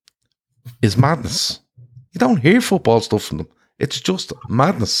them is madness. You don't hear football stuff from them. It's just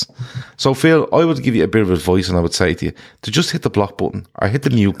madness. So, Phil, I would give you a bit of advice, and I would say to you to just hit the block button or hit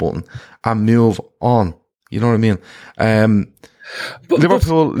the mute button and move on. You know what I mean?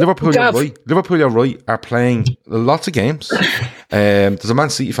 Liverpool, you're right, are playing lots of games. There's a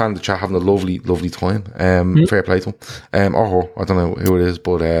Man City fan in the chat having a lovely, lovely time. Fair play to him. Or her. I don't know who it is,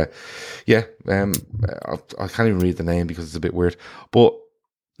 but I can't even read the name because it's a bit weird. But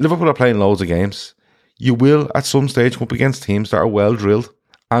Liverpool are playing loads of games. You will, at some stage, come up against teams that are well drilled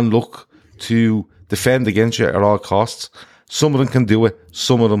and look to defend against you at all costs. Some of them can do it,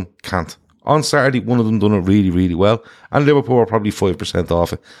 some of them can't. On Saturday, one of them done it really, really well, and Liverpool are probably 5%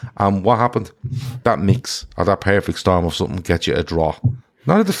 off it. And what happened? That mix, or that perfect storm of something, gets you a draw.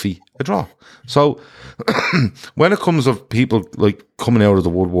 Not a defeat, a draw. So, when it comes of people like coming out of the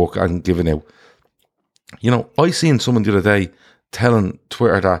woodwork and giving out, I seen someone the other day telling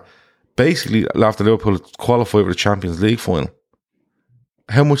Twitter that basically after Liverpool qualified for the Champions League final,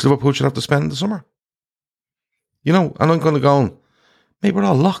 how much Liverpool should have to spend in the summer. And I'm going to go, mate, we're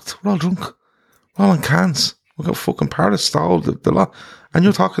all locked, we're all drunk, we're all on cans, we've got fucking Paris stalled, the lot, and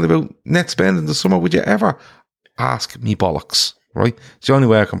you're talking about net spend in the summer. Would you ever ask me bollocks, right? It's the only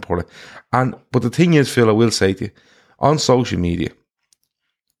way I can put it. But the thing is, Phil, I will say to you, on social media,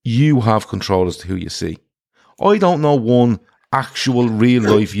 you have control as to who you see. I don't know one actual real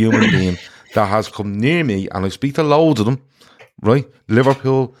life human being that has come near me, and I speak to loads of them, right?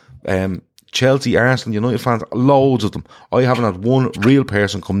 Liverpool, Chelsea, Arsenal, United fans, loads of them. I haven't had one real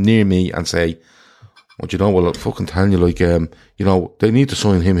person come near me and say, well, I'm fucking telling you, they need to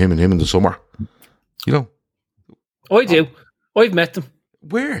sign him in the summer. I do. I've met them.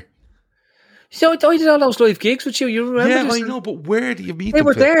 Where? So I did all those live gigs with you. You remember? Yeah, this? I know, but where do you meet them? They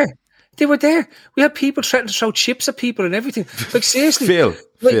were Phil? there. They were there. We had people threatening to throw chips at people and everything. Like, seriously.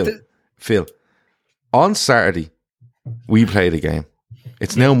 Phil, on Saturday, we played a game.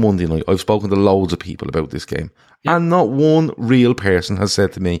 It's now Monday night. I've spoken to loads of people about this game. Yeah. And not one real person has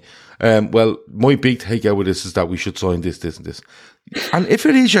said to me, well, my big takeout with this is that we should sign this, this, and this. And if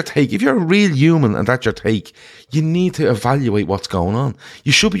it is your take, if you're a real human and that's your take, you need to evaluate what's going on.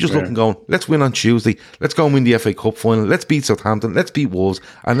 You should be just looking going, let's win on Tuesday. Let's go and win the FA Cup final. Let's beat Southampton. Let's beat Wolves.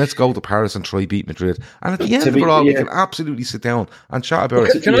 And let's go to Paris and try beat Madrid. And at the end of it all, we can absolutely sit down and chat about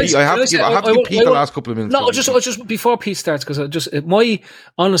it. I have to give Pete the last couple of minutes. No, just before Pete starts, because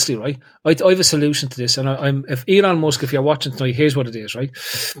honestly, right, I have a solution to this. And if Elon Musk, if you're watching tonight, here's what it is, right?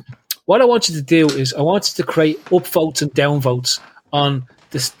 what I want you to do is I want you to create upvotes and downvotes on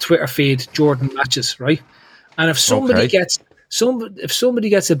this Twitter feed, Jordan matches, right? And if somebody gets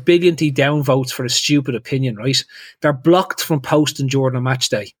a billionty downvotes for a stupid opinion, right, they're blocked from posting Jordan on match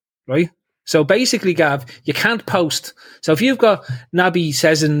day, right? So basically, Gav, you can't post. So if you've got Naby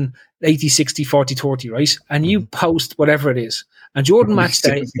says in 80, 60, 40, 30, right, and you post whatever it is, and Jordan match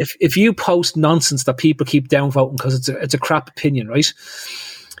day, if you post nonsense that people keep downvoting because it's a crap opinion, right,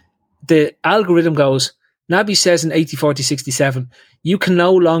 the algorithm goes, Naby says in 80, 40, 67, you can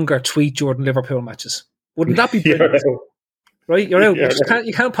no longer tweet Jordan Liverpool matches. Wouldn't that be brilliant? Right, you're out.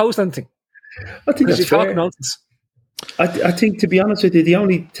 You can't post anything. I think that's you're talking nonsense. I think, to be honest with you, the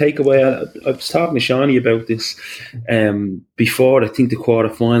only takeaway, I was talking to Shawnee about this before, I think, the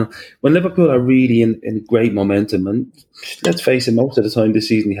quarter-final. When Liverpool are really in great momentum, and let's face it, most of the time this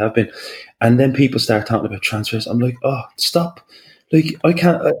season they have been, and then people start talking about transfers, I'm like, oh, stop. Like, I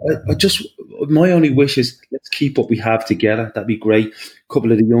can't, I just, my only wish is let's keep what we have together. That'd be great. A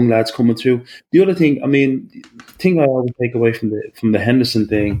couple of the young lads coming through. The other thing, I mean, the thing I always take away from the Henderson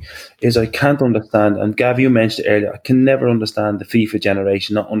thing is I can't understand, and Gav, you mentioned it earlier, I can never understand the FIFA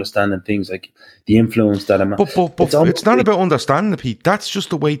generation, not understanding things like the influence that I'm... But it's not about understanding, Pete. That's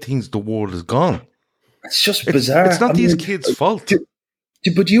just the way the world has gone. It's just bizarre. It's not these kids' fault.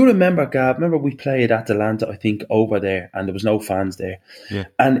 But do you remember, Gav? Remember we played at Atlanta, I think, over there, and there was no fans there. Yeah.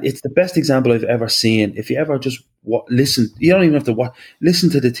 And it's the best example I've ever seen. If you ever just listen, you don't even have to watch. Listen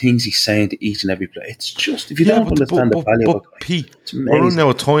to the things he's saying to each and every player. It's just, if you don't understand the value of it. Pete, we're running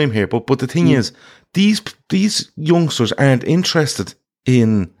out of time here, but the thing is, these youngsters aren't interested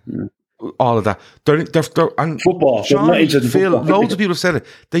in all of that. They're and football. Phil, loads of people said it.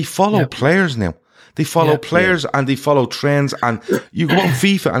 They follow players now. They follow players and they follow trends, and you go on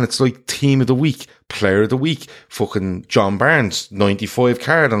FIFA and it's like team of the week, player of the week, fucking John Barnes, 95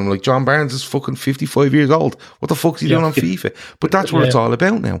 card, and I'm like, John Barnes is fucking 55 years old. What the fuck's he doing on FIFA? But that's what it's all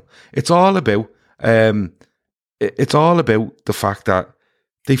about now. It's all about the fact that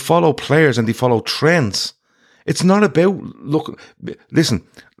they follow players and they follow trends. It's not about listen,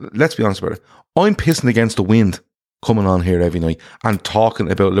 let's be honest about it. I'm pissing against the wind coming on here every night and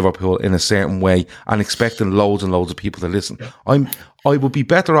talking about Liverpool in a certain way and expecting loads and loads of people to listen. I would be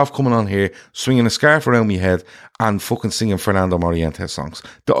better off coming on here, swinging a scarf around my head and fucking singing Fernando Morientes songs.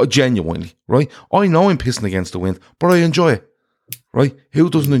 Genuinely, right? I know I'm pissing against the wind, but I enjoy it, right? Who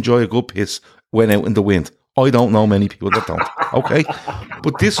doesn't enjoy a good piss when out in the wind? I don't know many people that don't, okay?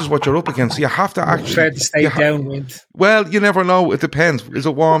 But this is what you're up against. You have to actually... Try to stay downwind. Well, you never know. It depends. Is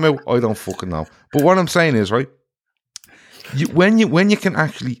it warm out? I don't fucking know. But what I'm saying is, right, when you can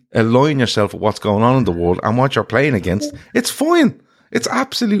actually align yourself with what's going on in the world and what you're playing against, it's fine. It's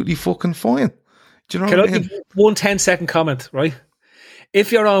absolutely fucking fine. Do you know what I mean? Give one 10-second comment, right?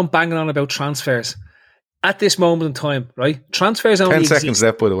 If you're on banging on about transfers, at this moment in time, right? Transfers only 10 seconds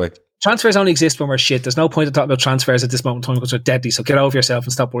left, by the way. Transfers only exist when we're shit. There's no point in talking about transfers at this moment in time because they're deadly. So get over yourself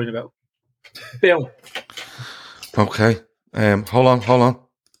and stop worrying about it. Bill. Okay. Hold on.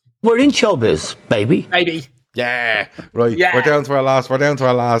 We're in showbiz, baby. Baby. Yeah, right. Yeah. We're down to our last.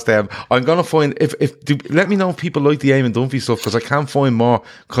 I'm gonna find let me know if people like the Eamon Dunphy stuff, because I can't find more,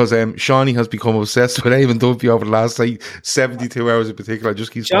 because Shawnee has become obsessed with Eamon Dunphy over the last 72 hours in particular. I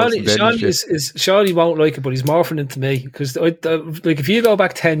just keep Shawnee won't like it, but he's morphing into me, because like if you go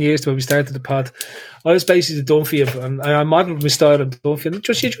back 10 years to when we started the pod, I was basically the Dunphy and I modelled my style on Dunphy, and you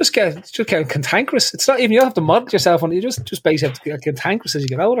just get cantankerous. It's not even, you don't have to model yourself on it, you just basically have to get cantankerous as you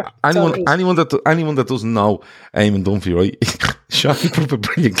get older. Anyone that doesn't know Eamon Dunphy, right? Shawnee put up a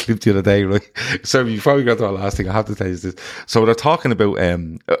brilliant clip the other day, right? So before we got to our last thing, I have to tell you this. So they're talking about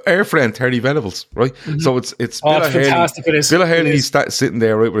our friend Terry Venables, right? Mm-hmm. So it's fantastic. Bill O'Hurley, he's sitting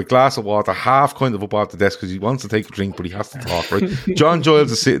there, right, with a glass of water, half kind of up off the desk because he wants to take a drink, but he has to talk, right? John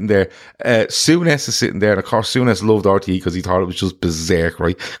Giles is sitting there. Souness is sitting there, and of course Souness loved RTE because he thought it was just berserk,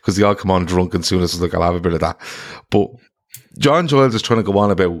 right? Because they all come on drunk, and Souness is like, I'll have a bit of that. But John Giles is trying to go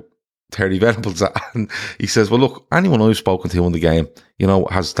on about Terry Venables, and he says, well, look, anyone I've spoken to in the game, you know,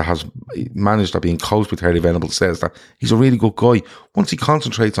 has managed to be in close with Terry Venables, says that he's a really good guy once he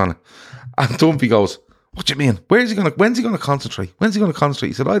concentrates on it. And Dunphy goes, what do you mean? When's he going to concentrate?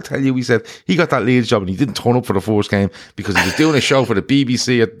 He said, I'll tell you, he said he got that Leeds job and he didn't turn up for the first game because he was doing a show for the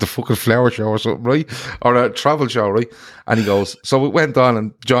BBC at the fucking Flower Show or something, right? Or a travel show, right? And he goes, so it went on,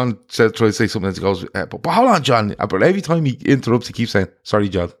 and John tried to say something, and he goes, but hold on, John. But every time he interrupts, he keeps saying, sorry,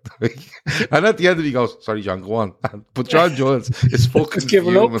 John. And at the end of it, he goes, sorry, John, go on. But John Giles is fucking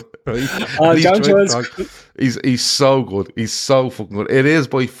human, right? John Giles. He's so good. He's so fucking good. It is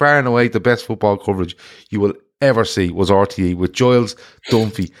by far and away the best football coverage you will ever see was RTE with Giles,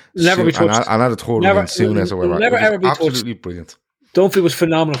 Dunphy, Never be touched. and had a third again Souness or whatever. Never ever be absolutely touched. Brilliant. Dunphy was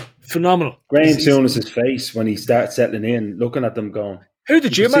phenomenal. Graham Souness' face when he started settling in, looking at them going, who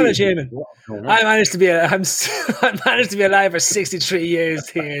did you manage, Eamon? I managed to be alive for 63 years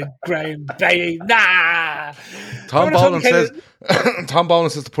here, Graham. Baby, nah. Tom Boland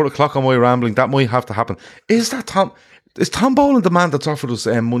says to put a clock on my rambling. That might have to happen. Is Tom Boland the man that's offered us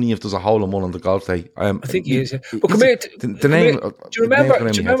money if there's a hole in one on the golf day? I think he is. Yeah. But come here. Do you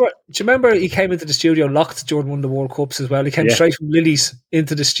remember he came into the studio locked during one of the World Cups as well? He came straight from Lilies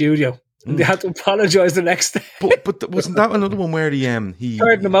into the studio. And they had to apologise the next day. But wasn't that another one where he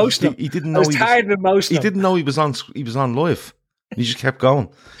tired and emotional? He didn't know he didn't know he was on live. He just kept going,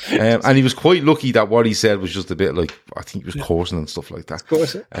 and he was quite lucky that what he said was just a bit like, I think he was coursing and stuff like that. Of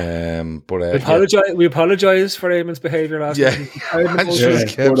course. But we apologise for Eamon's behaviour last week. I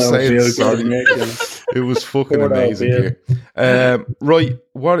just kept saying sorry. It was fucking amazing here. Right,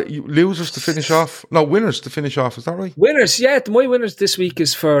 what losers to finish off? No, winners to finish off. Is that right? Winners, yeah. My winners this week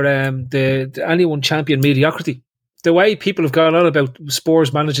is for the anyone champion mediocrity. The way people have gone on about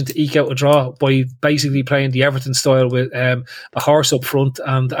Spurs managing to eke out a draw by basically playing the Everton style with a horse up front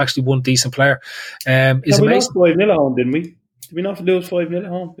and actually one decent player is amazing. We lost 5-0 at home, didn't we? Did we not lose 5-0 at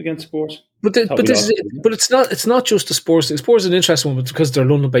home against Spurs? But it's not just the Spurs thing. Spurs is an interesting one because they're a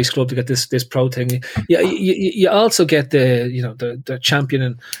London-based club to get this pro thing. You also get the champion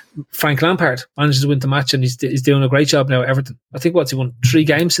and Frank Lampard manages to win the match and he's doing a great job now at Everton. I think he won 3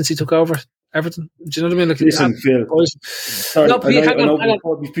 games since he took over Everton. Do you know what I mean? Like, listen, Phil. Hang on.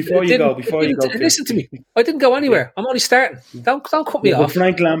 Before you go, listen to me. I didn't go anywhere. I'm only starting. Don't cut me off.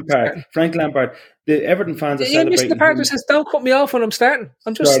 Frank Lampard. The Everton fans are celebrating. Mr. Parker says, "Don't cut me off when I'm starting.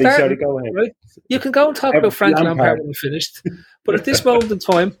 I'm just starting." Sorry, go ahead. Right? You can go and talk about Frank Lampard when we're finished. But at this moment in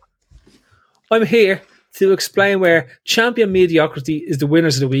time, I'm here to explain where champion mediocrity is the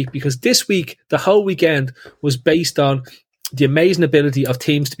winners of the week, because this week, the whole weekend was based on the amazing ability of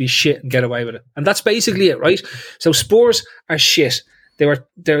teams to be shit and get away with it. And that's basically it, right? So Spurs are shit. They were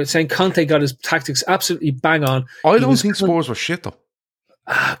saying Conte got his tactics absolutely bang on. I don't think Spurs were shit though.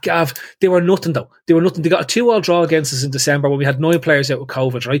 Gav, they were nothing though. They got a 2-2 draw against us in December when we had 9 players out with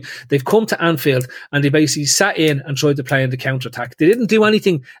COVID, right? They've come to Anfield and they basically sat in and tried to play in the counter-attack. They didn't do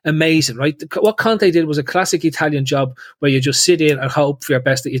anything amazing, right? What Conte did was a classic Italian job where you just sit in and hope for your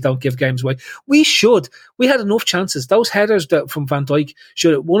best that you don't give games away. We had enough chances. Those headers from Van Dijk,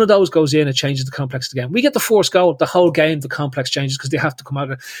 one of those goes in, it changes the complex of the game. We get the first goal, the whole game, the complex changes because they have to come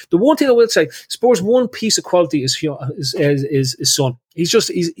out of it. The one thing I will say, Spurs' one piece of quality is Son. He's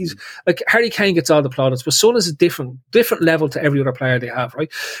like Harry Kane gets all the plaudits, but Son is a different level to every other player they have, right?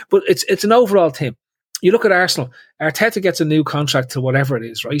 But it's an overall team. You look at Arsenal, Arteta gets a new contract to whatever it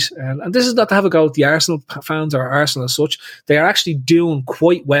is, right? And this is not to have a go at the Arsenal fans or Arsenal as such. They are actually doing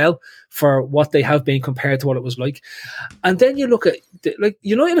quite well for what they have been compared to what it was like. And then you look at,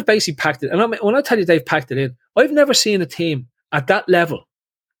 United have basically packed it. And when I tell you they've packed it in, I've never seen a team at that level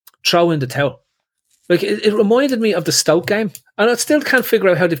throw in the towel. Like, it reminded me of the Stoke game, and I still can't figure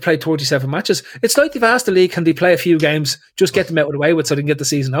out how they've played 37 matches. It's like they've asked the league, can they play a few games, just get them out of the way with so they can get the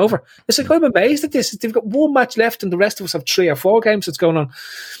season over. It's like, I'm amazed at this. They've got 1 match left and the rest of us have 3 or 4 games that's going on.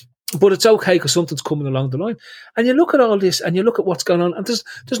 But it's okay because something's coming along the line. And you look at all this and you look at what's going on, and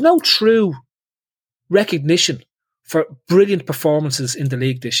there's no true recognition for brilliant performances in the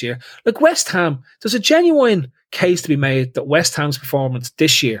league this year. Like West Ham, there's a genuine case to be made that West Ham's performance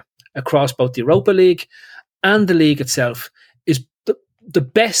this year across both the Europa League and the league itself is the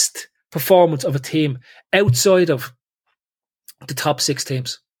best performance of a team outside of the top 6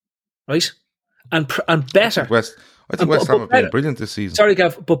 teams, right? And better. I think West Ham have been brilliant this season. Sorry,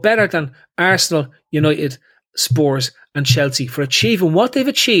 Gav, but better than Arsenal, United, Spurs and Chelsea for achieving what they've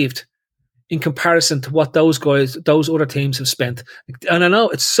achieved in comparison to what those other teams have spent. And I know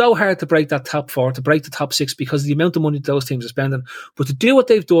it's so hard to break that top 4, to break the top 6 because of the amount of money those teams are spending. But to do what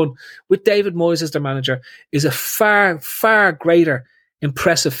they've done with David Moyes as their manager is a far, far greater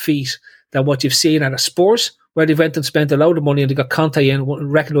impressive feat than what you've seen at a Spurs, where they went and spent a load of money and they got Conte in,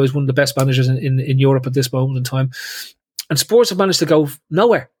 recognised one of the best managers in Europe at this moment in time. And Spurs have managed to go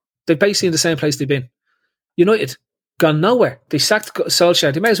nowhere. They're basically in the same place they've been. United, gone nowhere. They sacked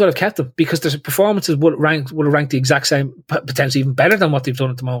Solskjaer. They may as well have kept him because their performances would have ranked the exact same, potentially even better than what they've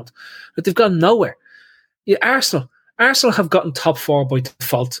done at the moment. But they've gone nowhere. Yeah, Arsenal have gotten top 4 by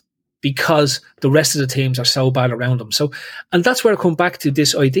default because the rest of the teams are so bad around them. So, and that's where I come back to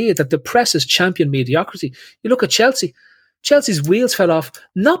this idea that the press is champion mediocrity. You look at Chelsea. Chelsea's wheels fell off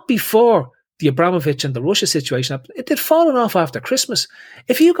not before the Abramovich and the Russia situation, it had fallen off after Christmas.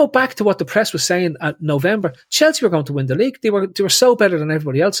 If you go back to what the press was saying at November, Chelsea were going to win the league. They were so better than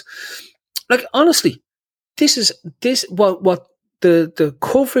everybody else. Like, honestly, what the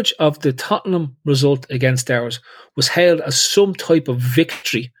coverage of the Tottenham result against ours was hailed as some type of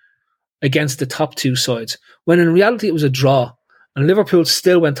victory against the top two sides, when in reality it was a draw, and Liverpool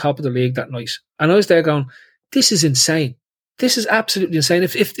still went top of the league that night. And I was there going, this is insane. This is absolutely insane.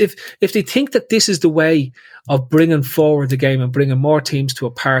 If they think that this is the way of bringing forward the game and bringing more teams to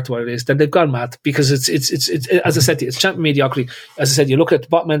a part what it is, then they've gone mad, because it's as I said, it's champion mediocrity. As I said, you look at the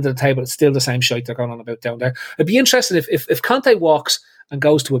bottom end of the table, it's still the same shite they're going on about down there. It'd be interesting if Conte walks and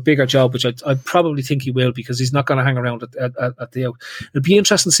goes to a bigger job, which I probably think he will, because he's not going to hang around at the out. It'd be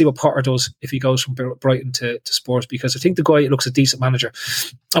interesting to see what Potter does if he goes from Brighton to Spurs, because I think the guy looks a decent manager.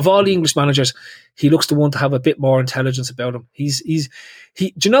 Of all the English managers, he looks the one to have a bit more intelligence about him. Do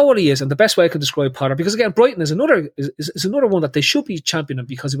you know what he is? And the best way I can describe Potter, because again, Brighton is another one that they should be championing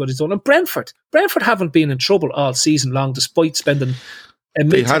because of what he's done. And Brentford haven't been in trouble all season long, despite spending.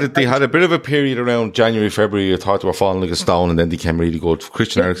 They had a bit of a period around January, February. I thought they were falling like a stone, and then they came really good.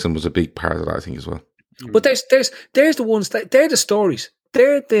 Christian Eriksen was a big part of that, I think, as well. But there's the ones they're the stories.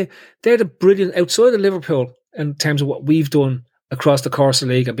 They're the brilliant outside of Liverpool in terms of what we've done across the course of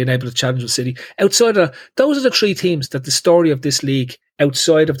the league and being able to challenge the City. Outside of those are the three teams that the story of this league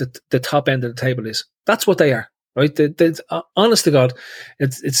outside of the top end of the table is. That's what they are, right? Honest to God, I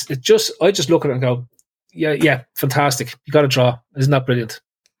just look at it and go, yeah, fantastic. You got a draw. Isn't that brilliant?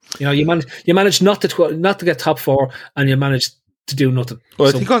 You know, you managed not to get top four, and you managed to do nothing. Well,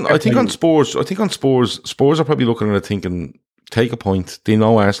 I think on Spurs are probably looking at it thinking, take a point. They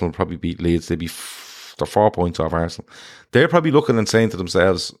know Arsenal will probably beat Leeds. They're 4 points off Arsenal. They're probably looking and saying to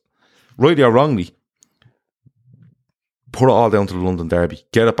themselves, rightly or wrongly, put it all down to the London Derby.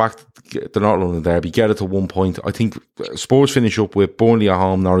 Get it back to the North London Derby. Get it to 1 point. I think Spurs finish up with Burnley at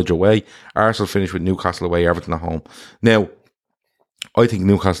home, Norwich away. Arsenal finish with Newcastle away, Everton at home. Now, I think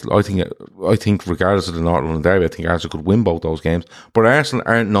regardless of the North London Derby, I think Arsenal could win both those games. But Arsenal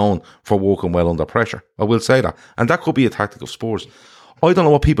aren't known for working well under pressure. I will say that. And that could be a tactic of Spurs. I don't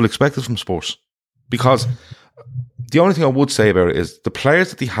know what people expected from Spurs. Because the only thing I would say about it is the players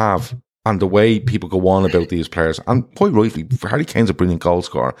that they have and the way people go on about these players, and quite rightly, Harry Kane's a brilliant goal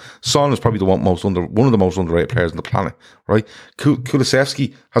scorer. Son is probably one of the most underrated players on the planet, right?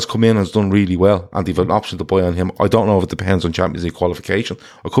 Kulusevski has come in and has done really well, and they've an option to buy on him. I don't know if it depends on Champions League qualification.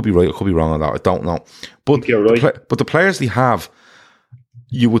 I could be right, I could be wrong on that. I don't know. But you're right. But the players they have,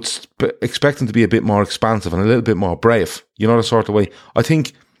 you would expect them to be a bit more expansive and a little bit more brave. You know, the sort of way. I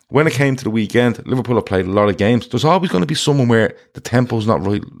think when it came to the weekend, Liverpool have played a lot of games. There's always going to be someone where the tempo's not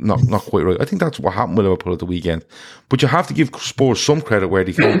right, not quite right. I think that's what happened with Liverpool at the weekend. But you have to give Spurs some credit where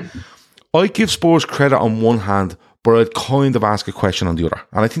they can. I give Spurs credit on one hand, but I'd kind of ask a question on the other.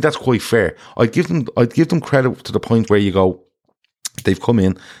 And I think that's quite fair. I'd give them credit to the point where you go, they've come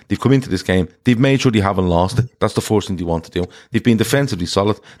into this game, they've made sure they haven't lost it. That's the first thing they want to do. They've been defensively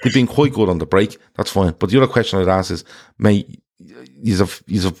solid. They've been quite good on the break. That's fine. But the other question I'd ask is, mate, you have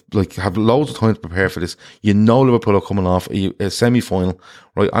loads of time to prepare for this. You know Liverpool are coming off a semi-final,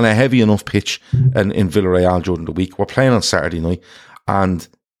 right, on a heavy enough pitch in Villarreal during the week. We're playing on Saturday night, and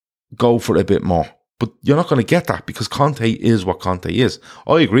go for a bit more. But you're not going to get that because Conte is what Conte is.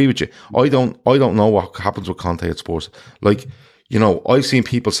 I agree with you. I don't know what happens with Conte at Spurs. Like, you know, I've seen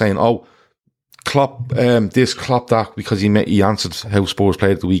people saying, "Oh, Klopp this, Klopp that," because he answered how Spurs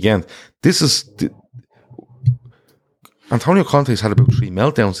played at the weekend. Antonio Conte's had about 3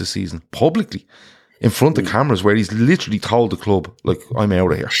 meltdowns this season, publicly, in front of cameras, where he's literally told the club, like, I'm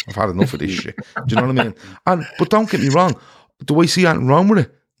out of here. I've had enough of this shit. Do you know what I mean? But don't get me wrong. Do I see anything wrong with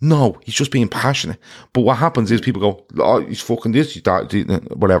it? No, he's just being passionate. But what happens is people go, oh, he's fucking this, he's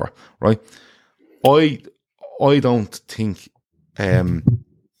that, whatever, right? I don't think...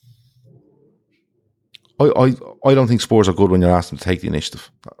 I don't think Spurs are good when you're asked them to take the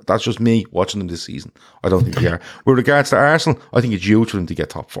initiative. That's just me watching them this season. I don't think they are. With regards to Arsenal, I think it's huge for them to get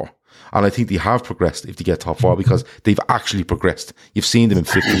top four. And I think they have progressed if they get top four because they've actually progressed. You've seen them in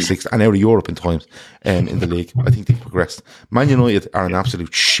 5th and 6th and out of Europe in times in the league. I think they've progressed. Man United are an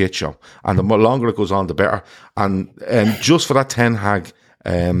absolute shit show. And the longer it goes on, the better. And just for that Ten Hag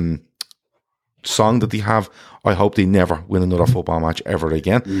song that they have, I hope they never win another football match ever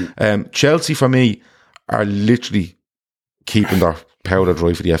again. Chelsea, for me, are literally keeping their powder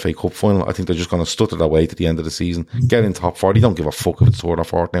dry for the FA Cup final. I think they're just going to stutter their way to the end of the season, get in top 4. They don't give a fuck if it's 3rd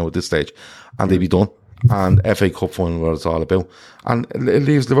or 4th now at this stage, and they'll be done. and FA Cup final, what it's all about. And it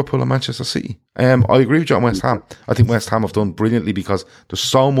leaves Liverpool and Manchester City. I agree with you on West Ham. I think West Ham have done brilliantly because there's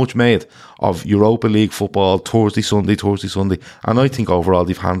so much made of Europa League football, Thursday, Sunday. And I think overall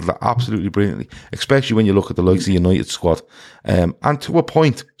they've handled it absolutely brilliantly, especially when you look at the likes of United squad. And to a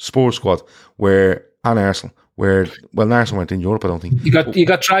point, Spurs squad, and Arsenal, Arsenal weren't in Europe, I don't think. You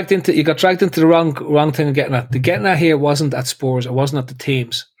got dragged into the wrong thing of getting at. The getting at here wasn't at Spurs, it wasn't at the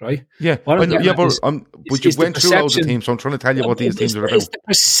teams, right? Yeah, but you went through loads of teams, so I'm trying to tell you what these teams are about. It's the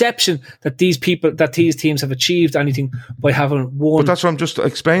perception that these teams have achieved anything by having one. But that's what I'm just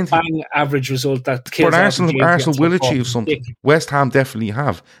explaining to you. Average result that But Arsenal will achieve something. West Ham definitely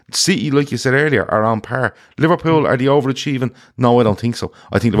have. City, like you said earlier, are on par. Liverpool, are they overachieving? No, I don't think so.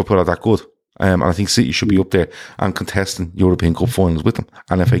 I think Liverpool are that good. And I think City should be up there and contesting European Cup finals with them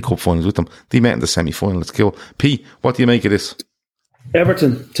and FA Cup finals with them. They met in the semi-final. Let's go. P, what do you make of this?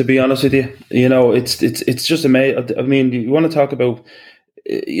 Everton, to be honest with you, it's just amazing. I mean, you want to talk about,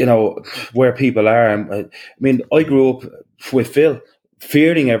 where people are. I mean, I grew up with Phil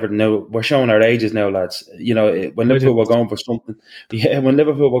fearing Everton. Now we're showing our ages now, lads. When Liverpool were going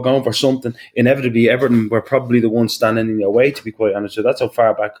for something, inevitably Everton were probably the ones standing in their way, to be quite honest. So that's how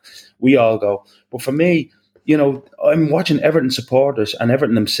far back we all go. But for me, I'm watching Everton supporters and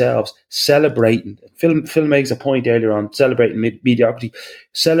Everton themselves celebrating. Phil makes a point earlier on celebrating mediocrity,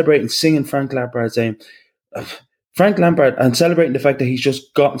 singing Frank Lampard's name. Frank Lampard, and celebrating the fact that he's just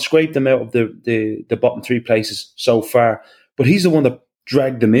scraped them out of the bottom three places so far. But he's the one that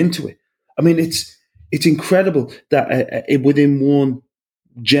dragged them into it. I mean, it's incredible that within one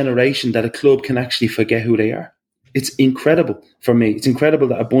generation that a club can actually forget who they are. It's incredible for me. It's incredible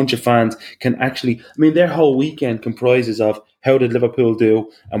that a bunch of fans can actually, I mean, their whole weekend comprises of how did Liverpool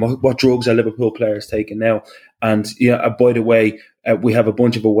do and what drugs are Liverpool players taking now. And by the way, we have a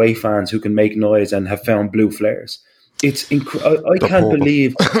bunch of away fans who can make noise and have found blue flares. It's I can't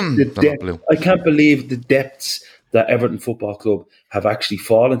believe the depth. I can't believe the depths that Everton Football Club have actually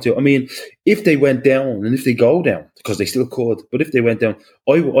fallen to. I mean, if they went down, and if they go down, because they still could, but if they went down,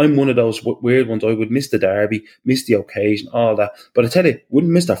 I'm one of those weird ones. I would miss the derby, miss the occasion, all that. But I tell you,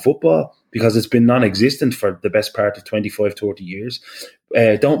 wouldn't miss their football because it's been non-existent for the best part of 25, 30 years.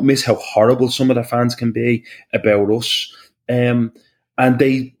 Don't miss how horrible some of the fans can be about us. And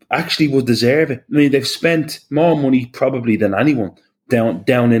they actually would deserve it. I mean, they've spent more money probably than anyone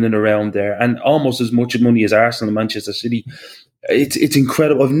down in and around there, and almost as much money as Arsenal and Manchester City. It's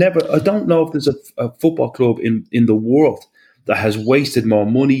incredible. I don't know if there's a football club in the world that has wasted more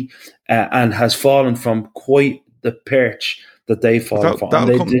money and has fallen from quite the perch that they've fallen from. And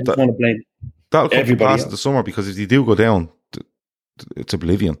they didn't want to blame everybody else. The summer, because if they do go down, it's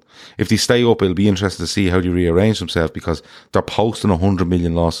oblivion. If they stay up, it'll be interesting to see how they rearrange themselves, because they're posting 100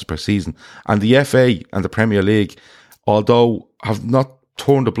 million losses per season, and the FA and the Premier League, although have not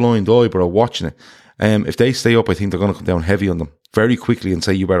turned a blind eye but are watching it, if they stay up, I think they're going to come down heavy on them very quickly and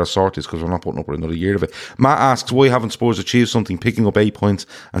say, you better sort this because we're not putting up with another year of it. Matt asks, why haven't Spurs achieved something, picking up 8 points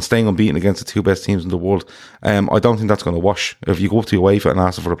and staying unbeaten against the two best teams in the world? I don't think that's going to wash. If you go up to UEFA and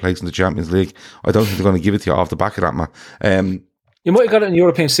ask for a place in the Champions League, I don't think they're going to give it to you off the back of that, Matt. You might have got it in the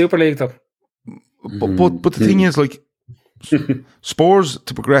European Super League though. But the thing is, like, Spurs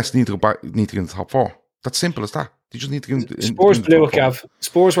to progress need to get in the top 4. That's simple as that. They just need to get in. Spurs blew it, Gav.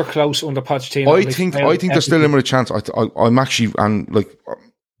 Spurs were close under Pochettino. I think there's still a limited chance. I'm actually, and like,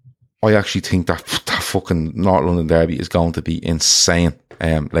 I actually think that fucking North London derby is going to be insane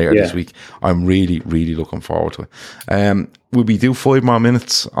later this week. I'm really, really looking forward to it. Will we do 5 more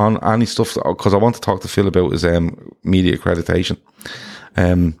minutes on any stuff? Because I want to talk to Phil about his media accreditation.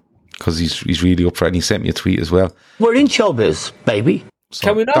 Because he's really up for it, and he sent me a tweet as well. We're in showbiz, baby. So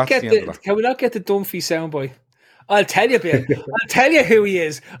can we not get the Dunphy soundboy? I'll tell you, Bill. I'll tell you who he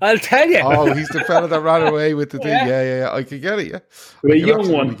is. I'll tell you. Oh, he's the fella that ran away with the thing. Yeah. I can get it. Yeah, the young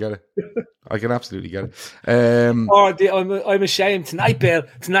one. Get it. I can absolutely get it. I'm ashamed tonight, Bill.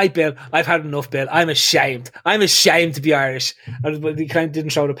 I've had enough, Bill. I'm ashamed to be Irish. But he kind of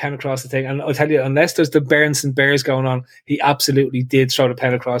didn't throw the pen across the thing. And I'll tell you, unless there's the Burns and Bears going on, he absolutely did throw the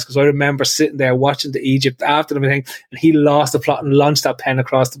pen across. Because I remember sitting there watching the Egypt after everything, and he lost the plot and launched that pen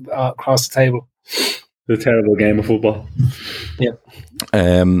across the table. A terrible game of football. Yeah.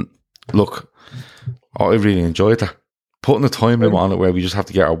 Look, I really enjoyed that. Putting the time limit on it where we just have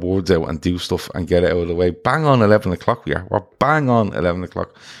to get our words out and do stuff and get it out of the way. Bang on 11 o'clock we are. We're bang on 11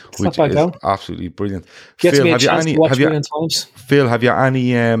 o'clock, which is absolutely brilliant. Phil, have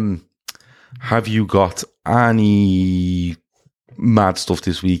you got any mad stuff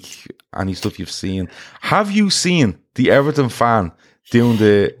this week? Any stuff you've seen? Have you seen the Everton fan doing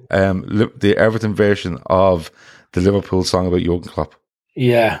the Everton version of the Liverpool song about Jurgen Klopp.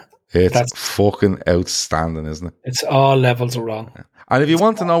 Yeah. It's fucking outstanding, isn't it? It's all levels of wrong. And if you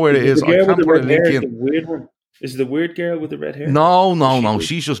want to know where it is, I can put a link in. The weird one. Is it the weird girl with the red hair? No.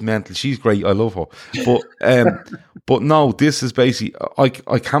 She's just mental. She's great. I love her. But no, this is basically.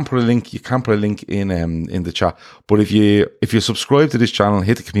 I can put a link. You can put a link in the chat. But if you subscribe to this channel,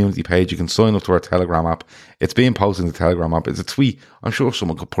 hit the community page, you can sign up to our Telegram app. It's being posted in the Telegram app. It's a tweet. I'm sure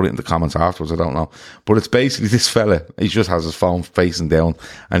someone could put it in the comments afterwards. I don't know. But it's basically this fella. He just has his phone facing down,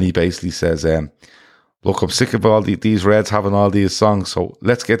 and he basically says, "Look, I'm sick of all these Reds having all these songs. So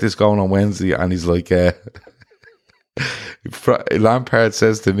let's get this going on Wednesday." And he's like. Lampard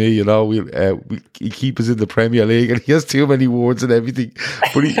says to me, you know, he keep us in the Premier League, and he has too many words and everything.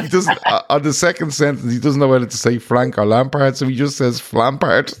 But he doesn't. On the second sentence, he doesn't know whether to say Frank or Lampard, so he just says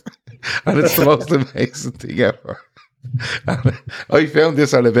Flampard, and it's the most amazing thing ever. And I found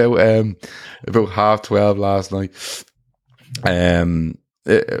this at about 12:30 last night.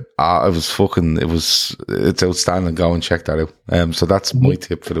 It's outstanding. Go and check that out. So that's my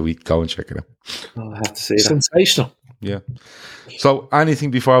tip for the week. Go and check it out. Oh, I have to say that. Sensational. Yeah. So anything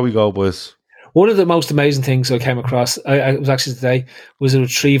before we go, boys? One of the most amazing things I came across, I was actually today, was a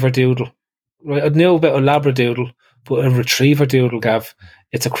retriever doodle. Right, I knew about a Labradoodle, but a retriever doodle, Gav,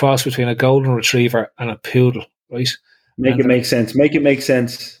 it's a cross between a golden retriever and a poodle, right? Make it make sense. Make it make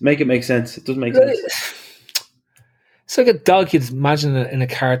sense. Make it make sense. It doesn't make sense. It's like a dog you'd imagine in a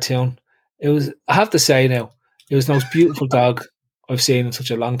cartoon. It was, I have to say now, it was the most beautiful dog I've seen in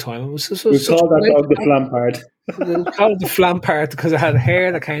such a long time. It was we call that dog the Flampard. We called it the Flampard because it had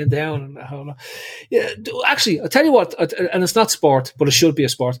hair that came down. And the whole lot. Yeah, actually, I'll tell you what, and it's not sport, but it should be a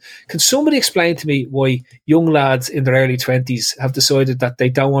sport. Can somebody explain to me why young lads in their early 20s have decided that they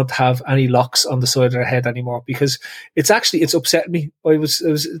don't want to have any locks on the side of their head anymore? Because it's upset me. I was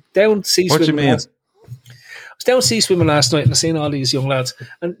down sea swimming. What do you mean? I was down sea swimming last night and I seen all these young lads,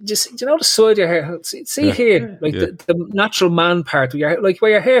 and just, you know, the side of your hair, see here, like the natural man part, where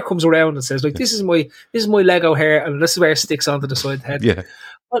your hair comes around and says, like, this is my Lego hair, and this is where it sticks onto the side of the head. Yeah.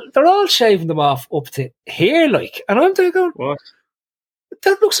 But they're all shaving them off up to here, like, and I'm there going, what?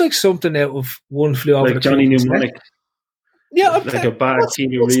 That looks like something out of One Flew Over the Johnny Mnemonic. Yeah, like a bad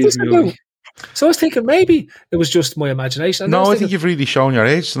Keanu Reeves movie. So I was thinking maybe it was just my imagination. No, I think you've really shown your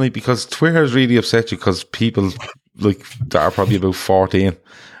age tonight, because Twitter has really upset you, because people like that are probably about 14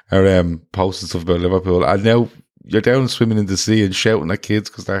 are posting stuff about Liverpool, and now you're down swimming in the sea and shouting at kids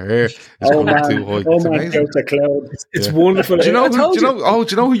because their hair is going too high. Oh, my God, it's a cloud. It's wonderful. Do you know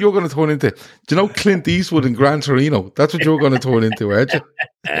who you're going to turn into? Do you know Clint Eastwood in Gran Torino? That's what you're going to turn into, aren't you?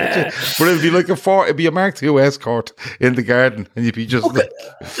 But it'd be like it'd be a Mark II escort in the garden, and you'd be just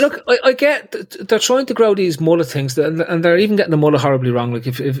look. I get they're trying to grow these mullet things, and they're even getting the mullet horribly wrong. Like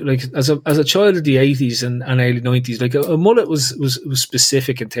if like as a child of the 80s and early 90s, like a mullet was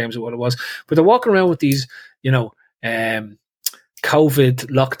specific in terms of what it was. But they're walking around with these, you know, COVID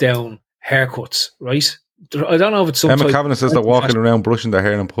lockdown haircuts, right? I don't know if it's something. Emma Kavanagh says they're walking around brushing their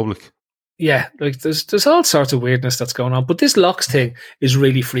hair in public. Yeah, like there's all sorts of weirdness that's going on, but this locks thing is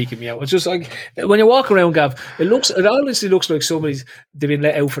really freaking me out. It's just like when you walk around, Gav, it honestly looks like they've been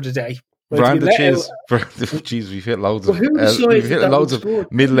let out for the day. Brandon Cheese, jeez, we've hit loads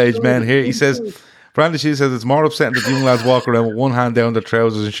of middle-aged men here. He says, Brandon Cheese says it's more upsetting that young lads walk around with one hand down their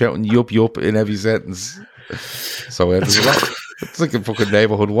trousers and shouting "yup yup" in every sentence. So there's a lot. It's like a fucking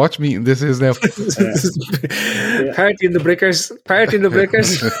neighbourhood watch meeting. This is now. Party in the Brickers.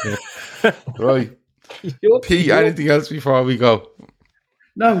 Right. Pete, anything else before we go?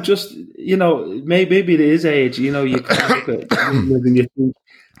 No, just, you know, maybe it is age. You know, you can't look at and you think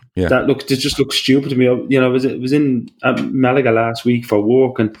it just looks stupid to me. You know, it was in Malaga last week for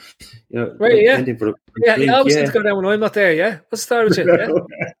work, and you know, right, you always need to go down when I'm not there. Yeah, what's the story with you? Yeah?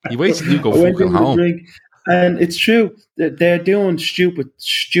 You wait till you go fucking home. Drink, and it's true that they're doing stupid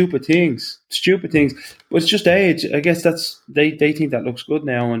things. But it's just age. I guess they think that looks good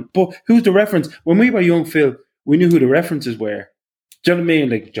now. But who's the reference? When we were young, Phil, we knew who the references were. Do you know what I mean?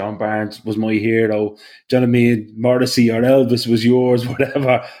 Like, John Barnes was my hero. Do you know what I mean? Morrissey or Elvis was yours,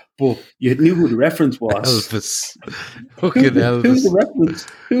 whatever. But you knew who the reference was. Elvis. Fucking Elvis. Who's the reference?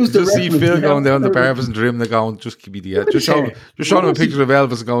 Just see Phil going down the barbers and Dream, they're going, just give me the just show him a picture of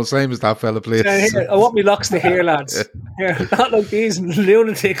Elvis and going, same as that fella, please. I want me locks to hair, lads. Yeah, not like these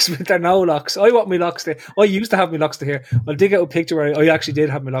lunatics with their no locks. I want me locks to. I used to have me locks to hair. I'll dig out a picture where I actually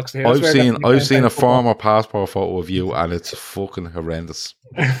did have me locks to hair. I've seen a former passport photo of you, and it's fucking horrendous.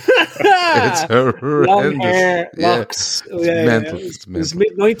 It's horrendous. Long hair, Yeah. locks. It's mental. It It's was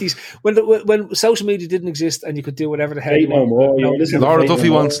mental. mid-90s when social media didn't exist and you could do whatever the hell Ain't you no want. more. You're listening to Laura Fate Duffy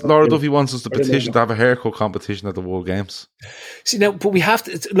no wants us to I don't petition know. to have a haircut competition at the World Games. See now, but we have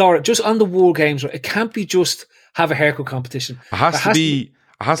to, Laura, just on the War Games, right? It can't be just have a haircut competition. It has to be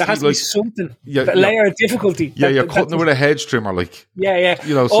be something. Yeah, a layer of difficulty. Yeah, you're cutting it with a hedge trimmer, like. Yeah.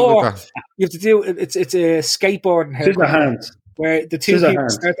 You know, something or like that. you have to do it's a skateboarding haircut. Scissor hands. Where the two Scissor people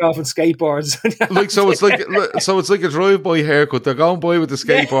hands. start off on skateboards. Like so it's like a drive-by haircut. They're going by with the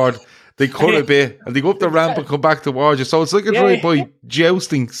skateboard, they cut a bit and they go up the ramp and come back towards you. So it's like a drive-by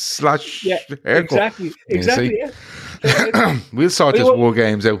jousting / haircut. Exactly. Yeah. We'll sort this War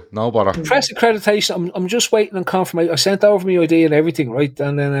Games out. No bother. Press accreditation. I'm just waiting on confirmation. I sent over my ID and everything, right?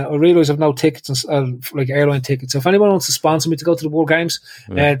 And then I realised I've no tickets and like airline tickets. So if anyone wants to sponsor me to go to the War Games,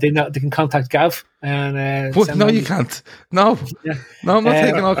 they can contact Gav. And no, you can't. No, I'm not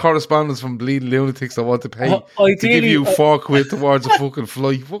taking all correspondence from bleeding lunatics that want to pay to give you £4 towards a fucking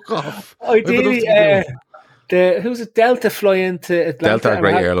flight. Fuck off. Ideally, who's it? Delta fly into Atlanta. Delta, a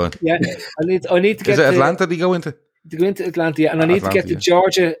great airline. Yeah, I need to get. Is it Atlanta they go into? To go into Atlanta, and I need to get to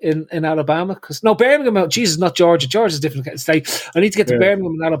Georgia in Alabama Birmingham. Jesus, not Georgia. Georgia's a different state. I need to get to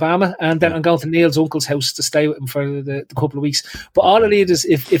Birmingham in Alabama, and then I'm going to Neil's uncle's house to stay with him for the couple of weeks. But all I need is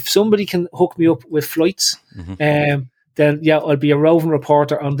if somebody can hook me up with flights, then I'll be a roving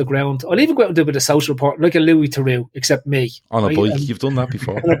reporter on the ground. I'll even go out and do a bit of social reporting, like a Louis Theroux, except me on a bike. You've done that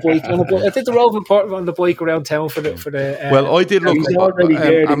before. On a bike. I did the roving reporting on the bike around town for the. Well, I did look.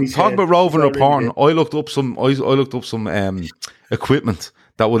 I'm talking about roving reporting. There. I looked up some equipment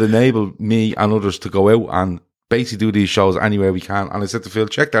that would enable me and others to go out and basically do these shows anywhere we can. And I said to Phil,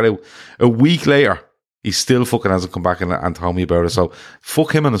 check that out. A week later, he still fucking hasn't come back and told me about it. So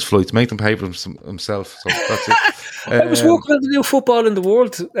fuck him and his flights. Make them pay for himself. So that's it. I was working on the new football in the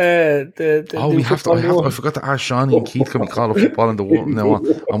world. I forgot to ask Shawnee and Keith, can we call it football in the world? No,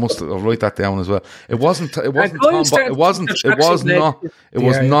 I must write that down as well. It was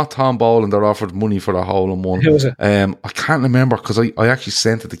not Tom Boland that offered money for the hole in one. Who was it? I can't remember because I actually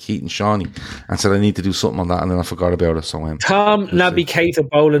sent it to Keith and Shawnee and said I need to do something on that, and then I forgot about it. So Tom Nabby Cater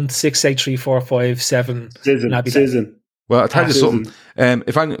Boland 683457. Season. Well, I'll tell you something. By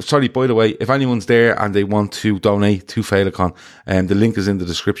the way, if anyone's there and they want to donate to Féileacán, the link is in the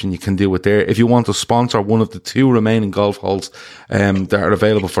description. You can do it there. If you want to sponsor one of the 2 remaining golf holes that are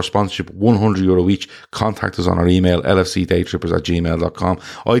available for sponsorship, €100 each, contact us on our email, lfcdaytrippers@gmail.com.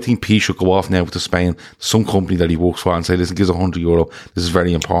 I think P should go off now to Spain, some company that he works for, and say, listen, give us €100. This is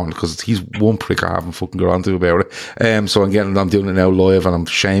very important because he's one prick I haven't fucking got onto about it. So I'm doing it now live and I'm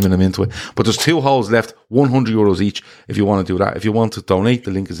shaming him into it. But there's 2 holes left, €100 each if you want to do that. If you want to donate,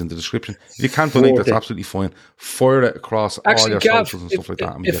 the link is in the description. If you can't donate, that's absolutely fine. Fire it across all your socials and stuff like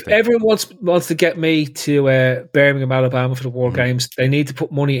that. If everyone wants to get me to Birmingham, Alabama for the World Games, they need to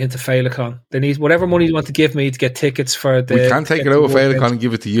put money into Féileacán. They need whatever money you want to give me to get tickets for the. We can't take it out of Féileacán and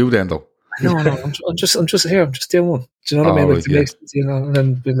give it to you then, though. No, I'm just here. I'm just doing one. Do you know what I mean? Right, yeah. You know, and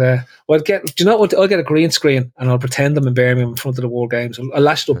then I'll get. Do you know what? I'll get a green screen and I'll pretend I'm in Birmingham in front of the World Games. I'll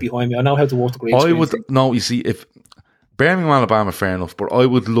lash it up behind me. I know how to work the green screen. You see, if Birmingham, Alabama, fair enough, but I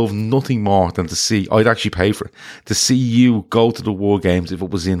would love nothing more than to see. I'd actually pay for it to see you go to the World Games if it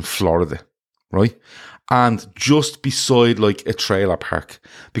was in Florida, right? And just beside like a trailer park,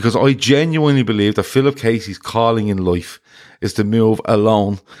 because I genuinely believe that Philip Casey's calling in life is to move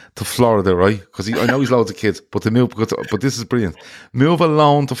alone to Florida, right? Because I know he's loads of kids, but but this is brilliant. Move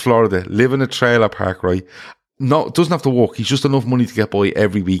alone to Florida, live in a trailer park, right? No, doesn't have to work. He's just enough money to get by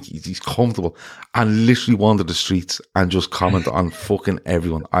every week. He's comfortable and literally wander the streets and just comment on fucking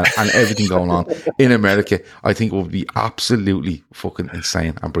everyone and everything going on in America. I think it would be absolutely fucking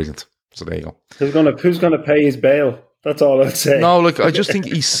insane and brilliant. So there you go. Who's gonna pay his bail? That's all I'd say. No, I just think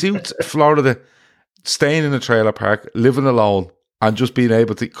he suits Florida, staying in a trailer park, living alone, and just being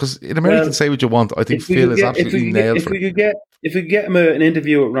able to. Because in America, you can say what you want. I think Phil is absolutely nailed for it. If we could get him an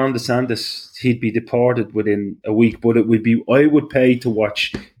interview with Ron DeSantis, he'd be deported within a week. But it would be, I would pay to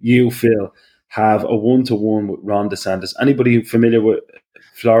watch you, Phil, have a 1-to-1 with Ron DeSantis. Anybody familiar with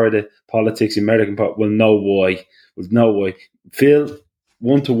Florida politics, American politics, will know why. Phil,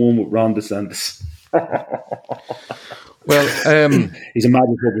 1-to-1 with Ron DeSantis. Well, he's a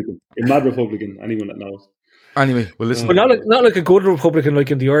mad Republican. Anyone that knows. Anyway, well, listen. But not like a good Republican,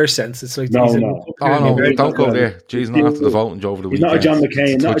 like in the Irish sense. It's like No. Don't go there. Jeez, not after the voting over the He's weekend. not a John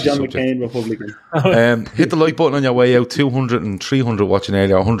McCain, not a John McCain Republican. Hit the like button on your way out. 200 and 300 watching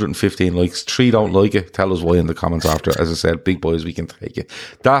earlier, 115 likes. 3 don't like it. Tell us why in the comments after. As I said, big boys, we can take it.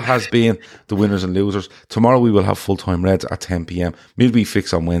 That has been the winners and losers. Tomorrow we will have full-time Reds at 10 p.m. Midweek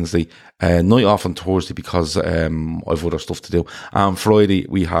fix on Wednesday. Night off on Thursday because I've other stuff to do. And Friday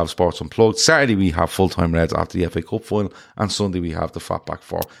we have Sports Unplugged. Saturday we have full-time Reds after the FA Cup final. And Sunday we have the Fatback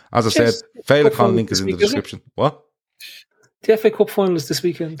 4. As I said, Failacon link is in the description. What? The FA Cup final is this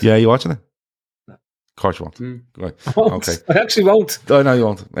weekend. Yeah, you watching it? No. Of course you won't. Right. I won't. Okay. I actually won't. I know you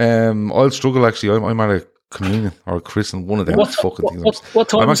won't. I'll struggle actually. I'm at a communion or a christening, one of them. What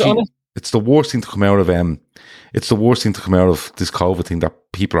time is it on it? It's the worst thing to come out of it's the worst thing to come out of this COVID thing that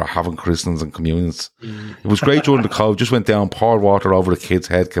people are having christenings and communions. It was great during the COVID, just went down, poured water over the kid's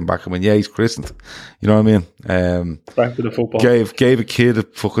head, came back and went, yeah, he's christened. You know what I mean? Back to the football. Gave a kid a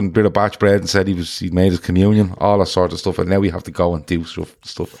fucking bit of batch bread and said he'd made his communion, all that sort of stuff, and now we have to go and do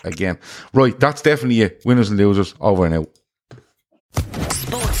stuff again. Right, that's definitely it. Winners and losers, over and out.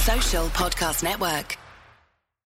 Sports Social Podcast Network.